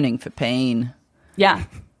a yearning for pain. Yeah.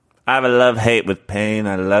 I have a love-hate with pain.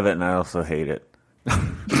 I love it, and I also hate it.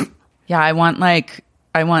 Yeah, I want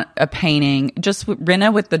a painting. Just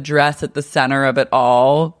Rinna with the dress at the center of it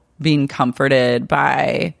all, being comforted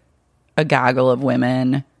by a gaggle of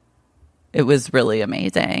women. It was really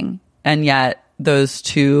amazing. And yet those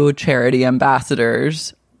two charity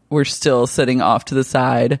ambassadors were still sitting off to the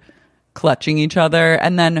side, clutching each other.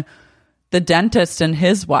 And then the dentist and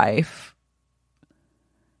his wife,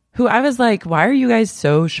 who I was like, why are you guys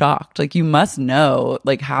so shocked? Like, you must know,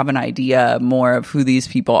 like, have an idea more of who these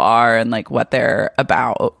people are and like what they're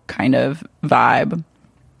about kind of vibe.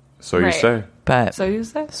 So you say. But So you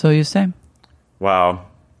say. So you say. Wow.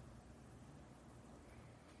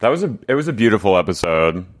 It was a beautiful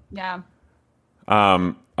episode. Yeah.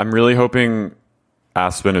 I'm really hoping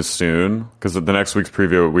Aspen is soon, because the next week's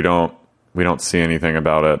preview we don't see anything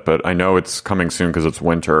about it, but I know it's coming soon because it's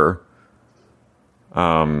winter.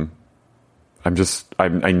 I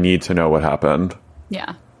need to know what happened.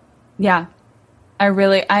 Yeah. Yeah.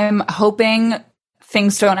 I'm hoping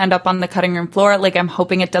things don't end up on the cutting room floor. Like, I'm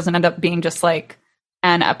hoping it doesn't end up being just like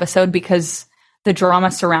an episode, because the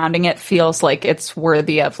drama surrounding it feels like it's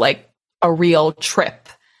worthy of like a real trip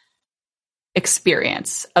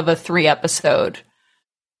experience of a 3-episode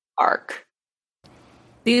arc.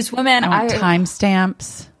 These women, I want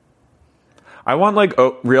timestamps. I want like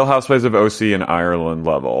Real Housewives of OC in Ireland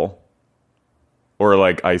level, or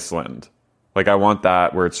like Iceland. Like, I want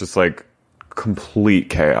that where it's just like complete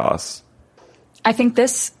chaos. I think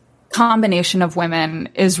this combination of women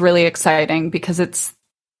is really exciting because it's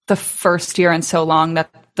the first year in so long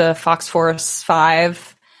that the Fox Force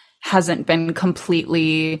 5 hasn't been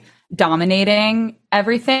completely dominating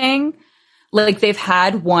everything. Like, they've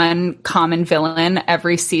had one common villain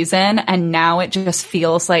every season, and now it just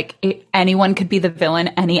feels like anyone could be the villain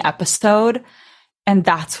any episode. And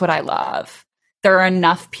that's what I love. There are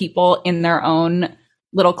enough people in their own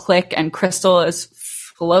little clique, and Crystal is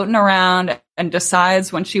floating around and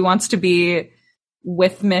decides when she wants to be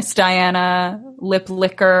with Miss Diana, lip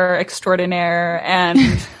licker extraordinaire, and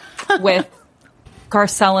with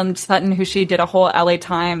Garcelle and Sutton, who she did a whole LA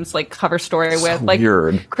Times like cover story So with. Like,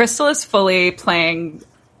 weird. Crystal is fully playing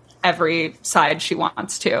every side she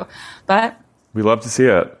wants to. But We love to see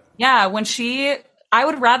it. yeah, I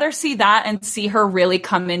would rather see that and see her really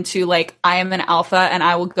come into like, I am an alpha and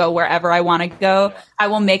I will go wherever I want to go. I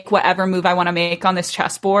will make whatever move I want to make on this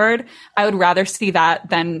chessboard. I would rather see that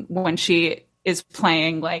than when she is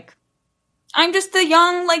playing like, I'm just the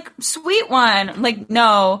young, like, sweet one. Like,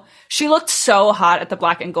 no, she looked so hot at the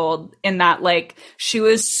Black and Gold in that, like, she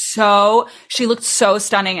looked so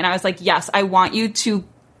stunning. And I was like, yes, I want you to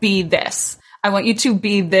be this. I want you to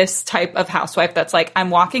be this type of housewife that's like, I'm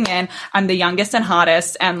walking in, I'm the youngest and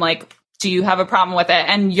hottest, and like, do you have a problem with it?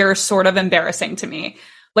 And you're sort of embarrassing to me.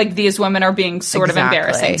 Like, these women are being sort of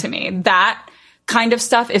embarrassing to me. That kind of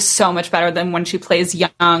stuff is so much better than when she plays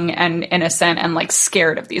young and innocent and like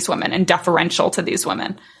scared of these women and deferential to these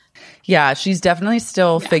women. Yeah, she's definitely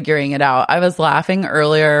still figuring it out. I was laughing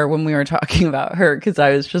earlier when we were talking about her because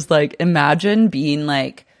I was just like, imagine being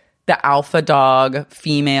like the alpha dog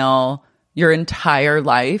female your entire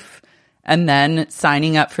life and then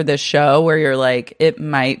signing up for this show where you're like, it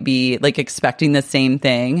might be like expecting the same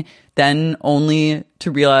thing, then only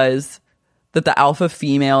to realize that the alpha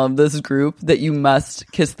female of this group that you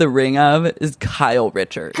must kiss the ring of is Kyle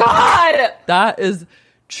Richards. God! That is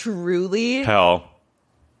truly Hell.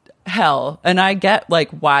 And I get like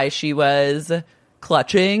why she was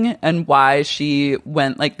clutching and why she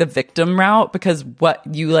went like the victim route, because what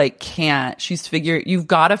you like can't, you've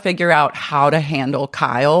got to figure out how to handle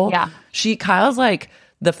Kyle. Yeah. Kyle's like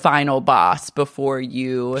the final boss before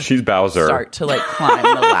She's Bowser. start to like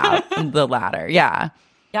climb the ladder. Yeah.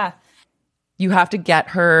 Yeah. You have to get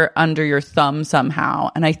her under your thumb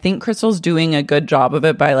somehow. And I think Crystal's doing a good job of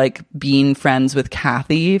it by like being friends with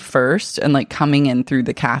Kathy first and like coming in through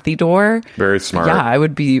the Kathy door. Very smart. Yeah, I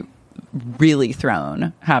would be really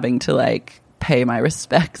thrown having to like pay my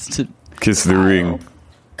respects to Kiss the ring.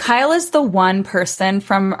 Kyle is the one person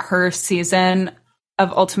from her season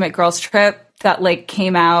of Ultimate Girls Trip that like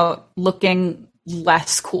came out looking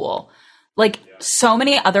less cool. Like so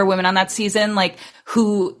many other women on that season, like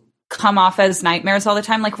who come off as nightmares all the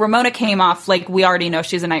time. Like Ramona came off like, we already know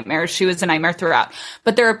she's a nightmare. She was a nightmare throughout.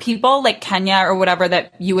 But there are people like Kenya or whatever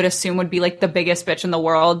that you would assume would be like the biggest bitch in the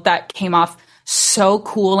world that came off so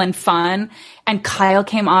cool and fun. And Kyle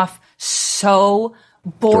came off so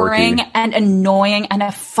boring dorky. and annoying and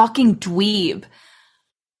a fucking dweeb.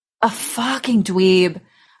 A fucking dweeb.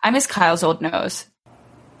 I miss Kyle's old nose.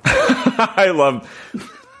 I love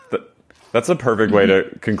that. That's a perfect way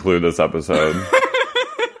to conclude this episode.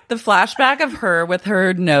 The flashback of her with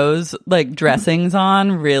her nose like dressings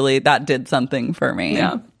on, really, that did something for me.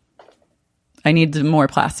 Yeah. I need more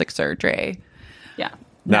plastic surgery. Yeah.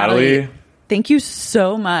 Natalie, thank you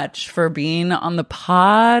so much for being on the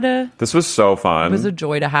pod. this was so fun. It was a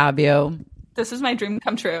joy to have you. This is my dream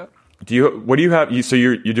come true. What do you have? So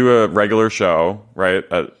you do a regular show, right?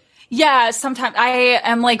 Yeah, sometimes I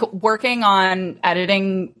am like working on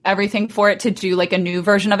editing everything for it to do like a new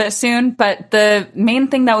version of it soon. But the main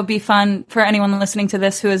thing that would be fun for anyone listening to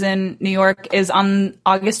this who is in New York is on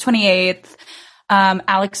August 28th.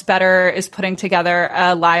 Alex Better is putting together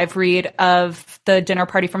a live read of the Dinner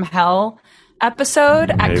Party from Hell episode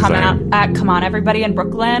at Come On Everybody in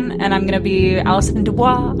Brooklyn. And I'm going to be Alison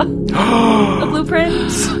Dubois, the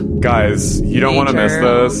Blueprint. Guys, you don't want to miss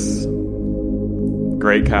this.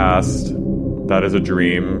 Great cast. That is a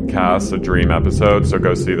dream cast, a dream episode. So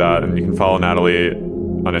go see that. And you can follow Natalie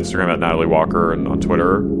on Instagram at Natalie Walker and on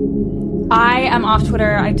Twitter. I am off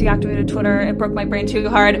Twitter. I deactivated Twitter. It broke my brain too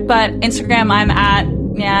hard. But Instagram, I'm at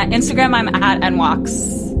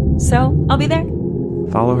NWalks. So I'll be there.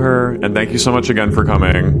 Follow her. And thank you so much again for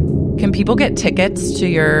coming. Can people get tickets to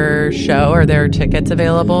your show? Are there tickets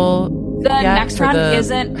available? The next round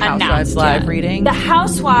isn't Housewives announced live yet. reading? The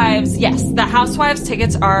Housewives, yes. The Housewives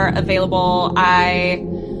tickets are available. I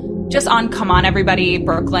just on Come On Everybody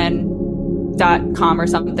Brooklyn.com or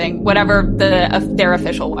something. Whatever their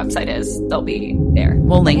official website is, they'll be there.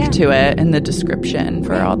 We'll link to it in the description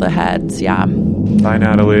for all the heads. Yeah. Bye,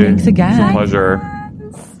 Natalie. Thanks again. It's a pleasure.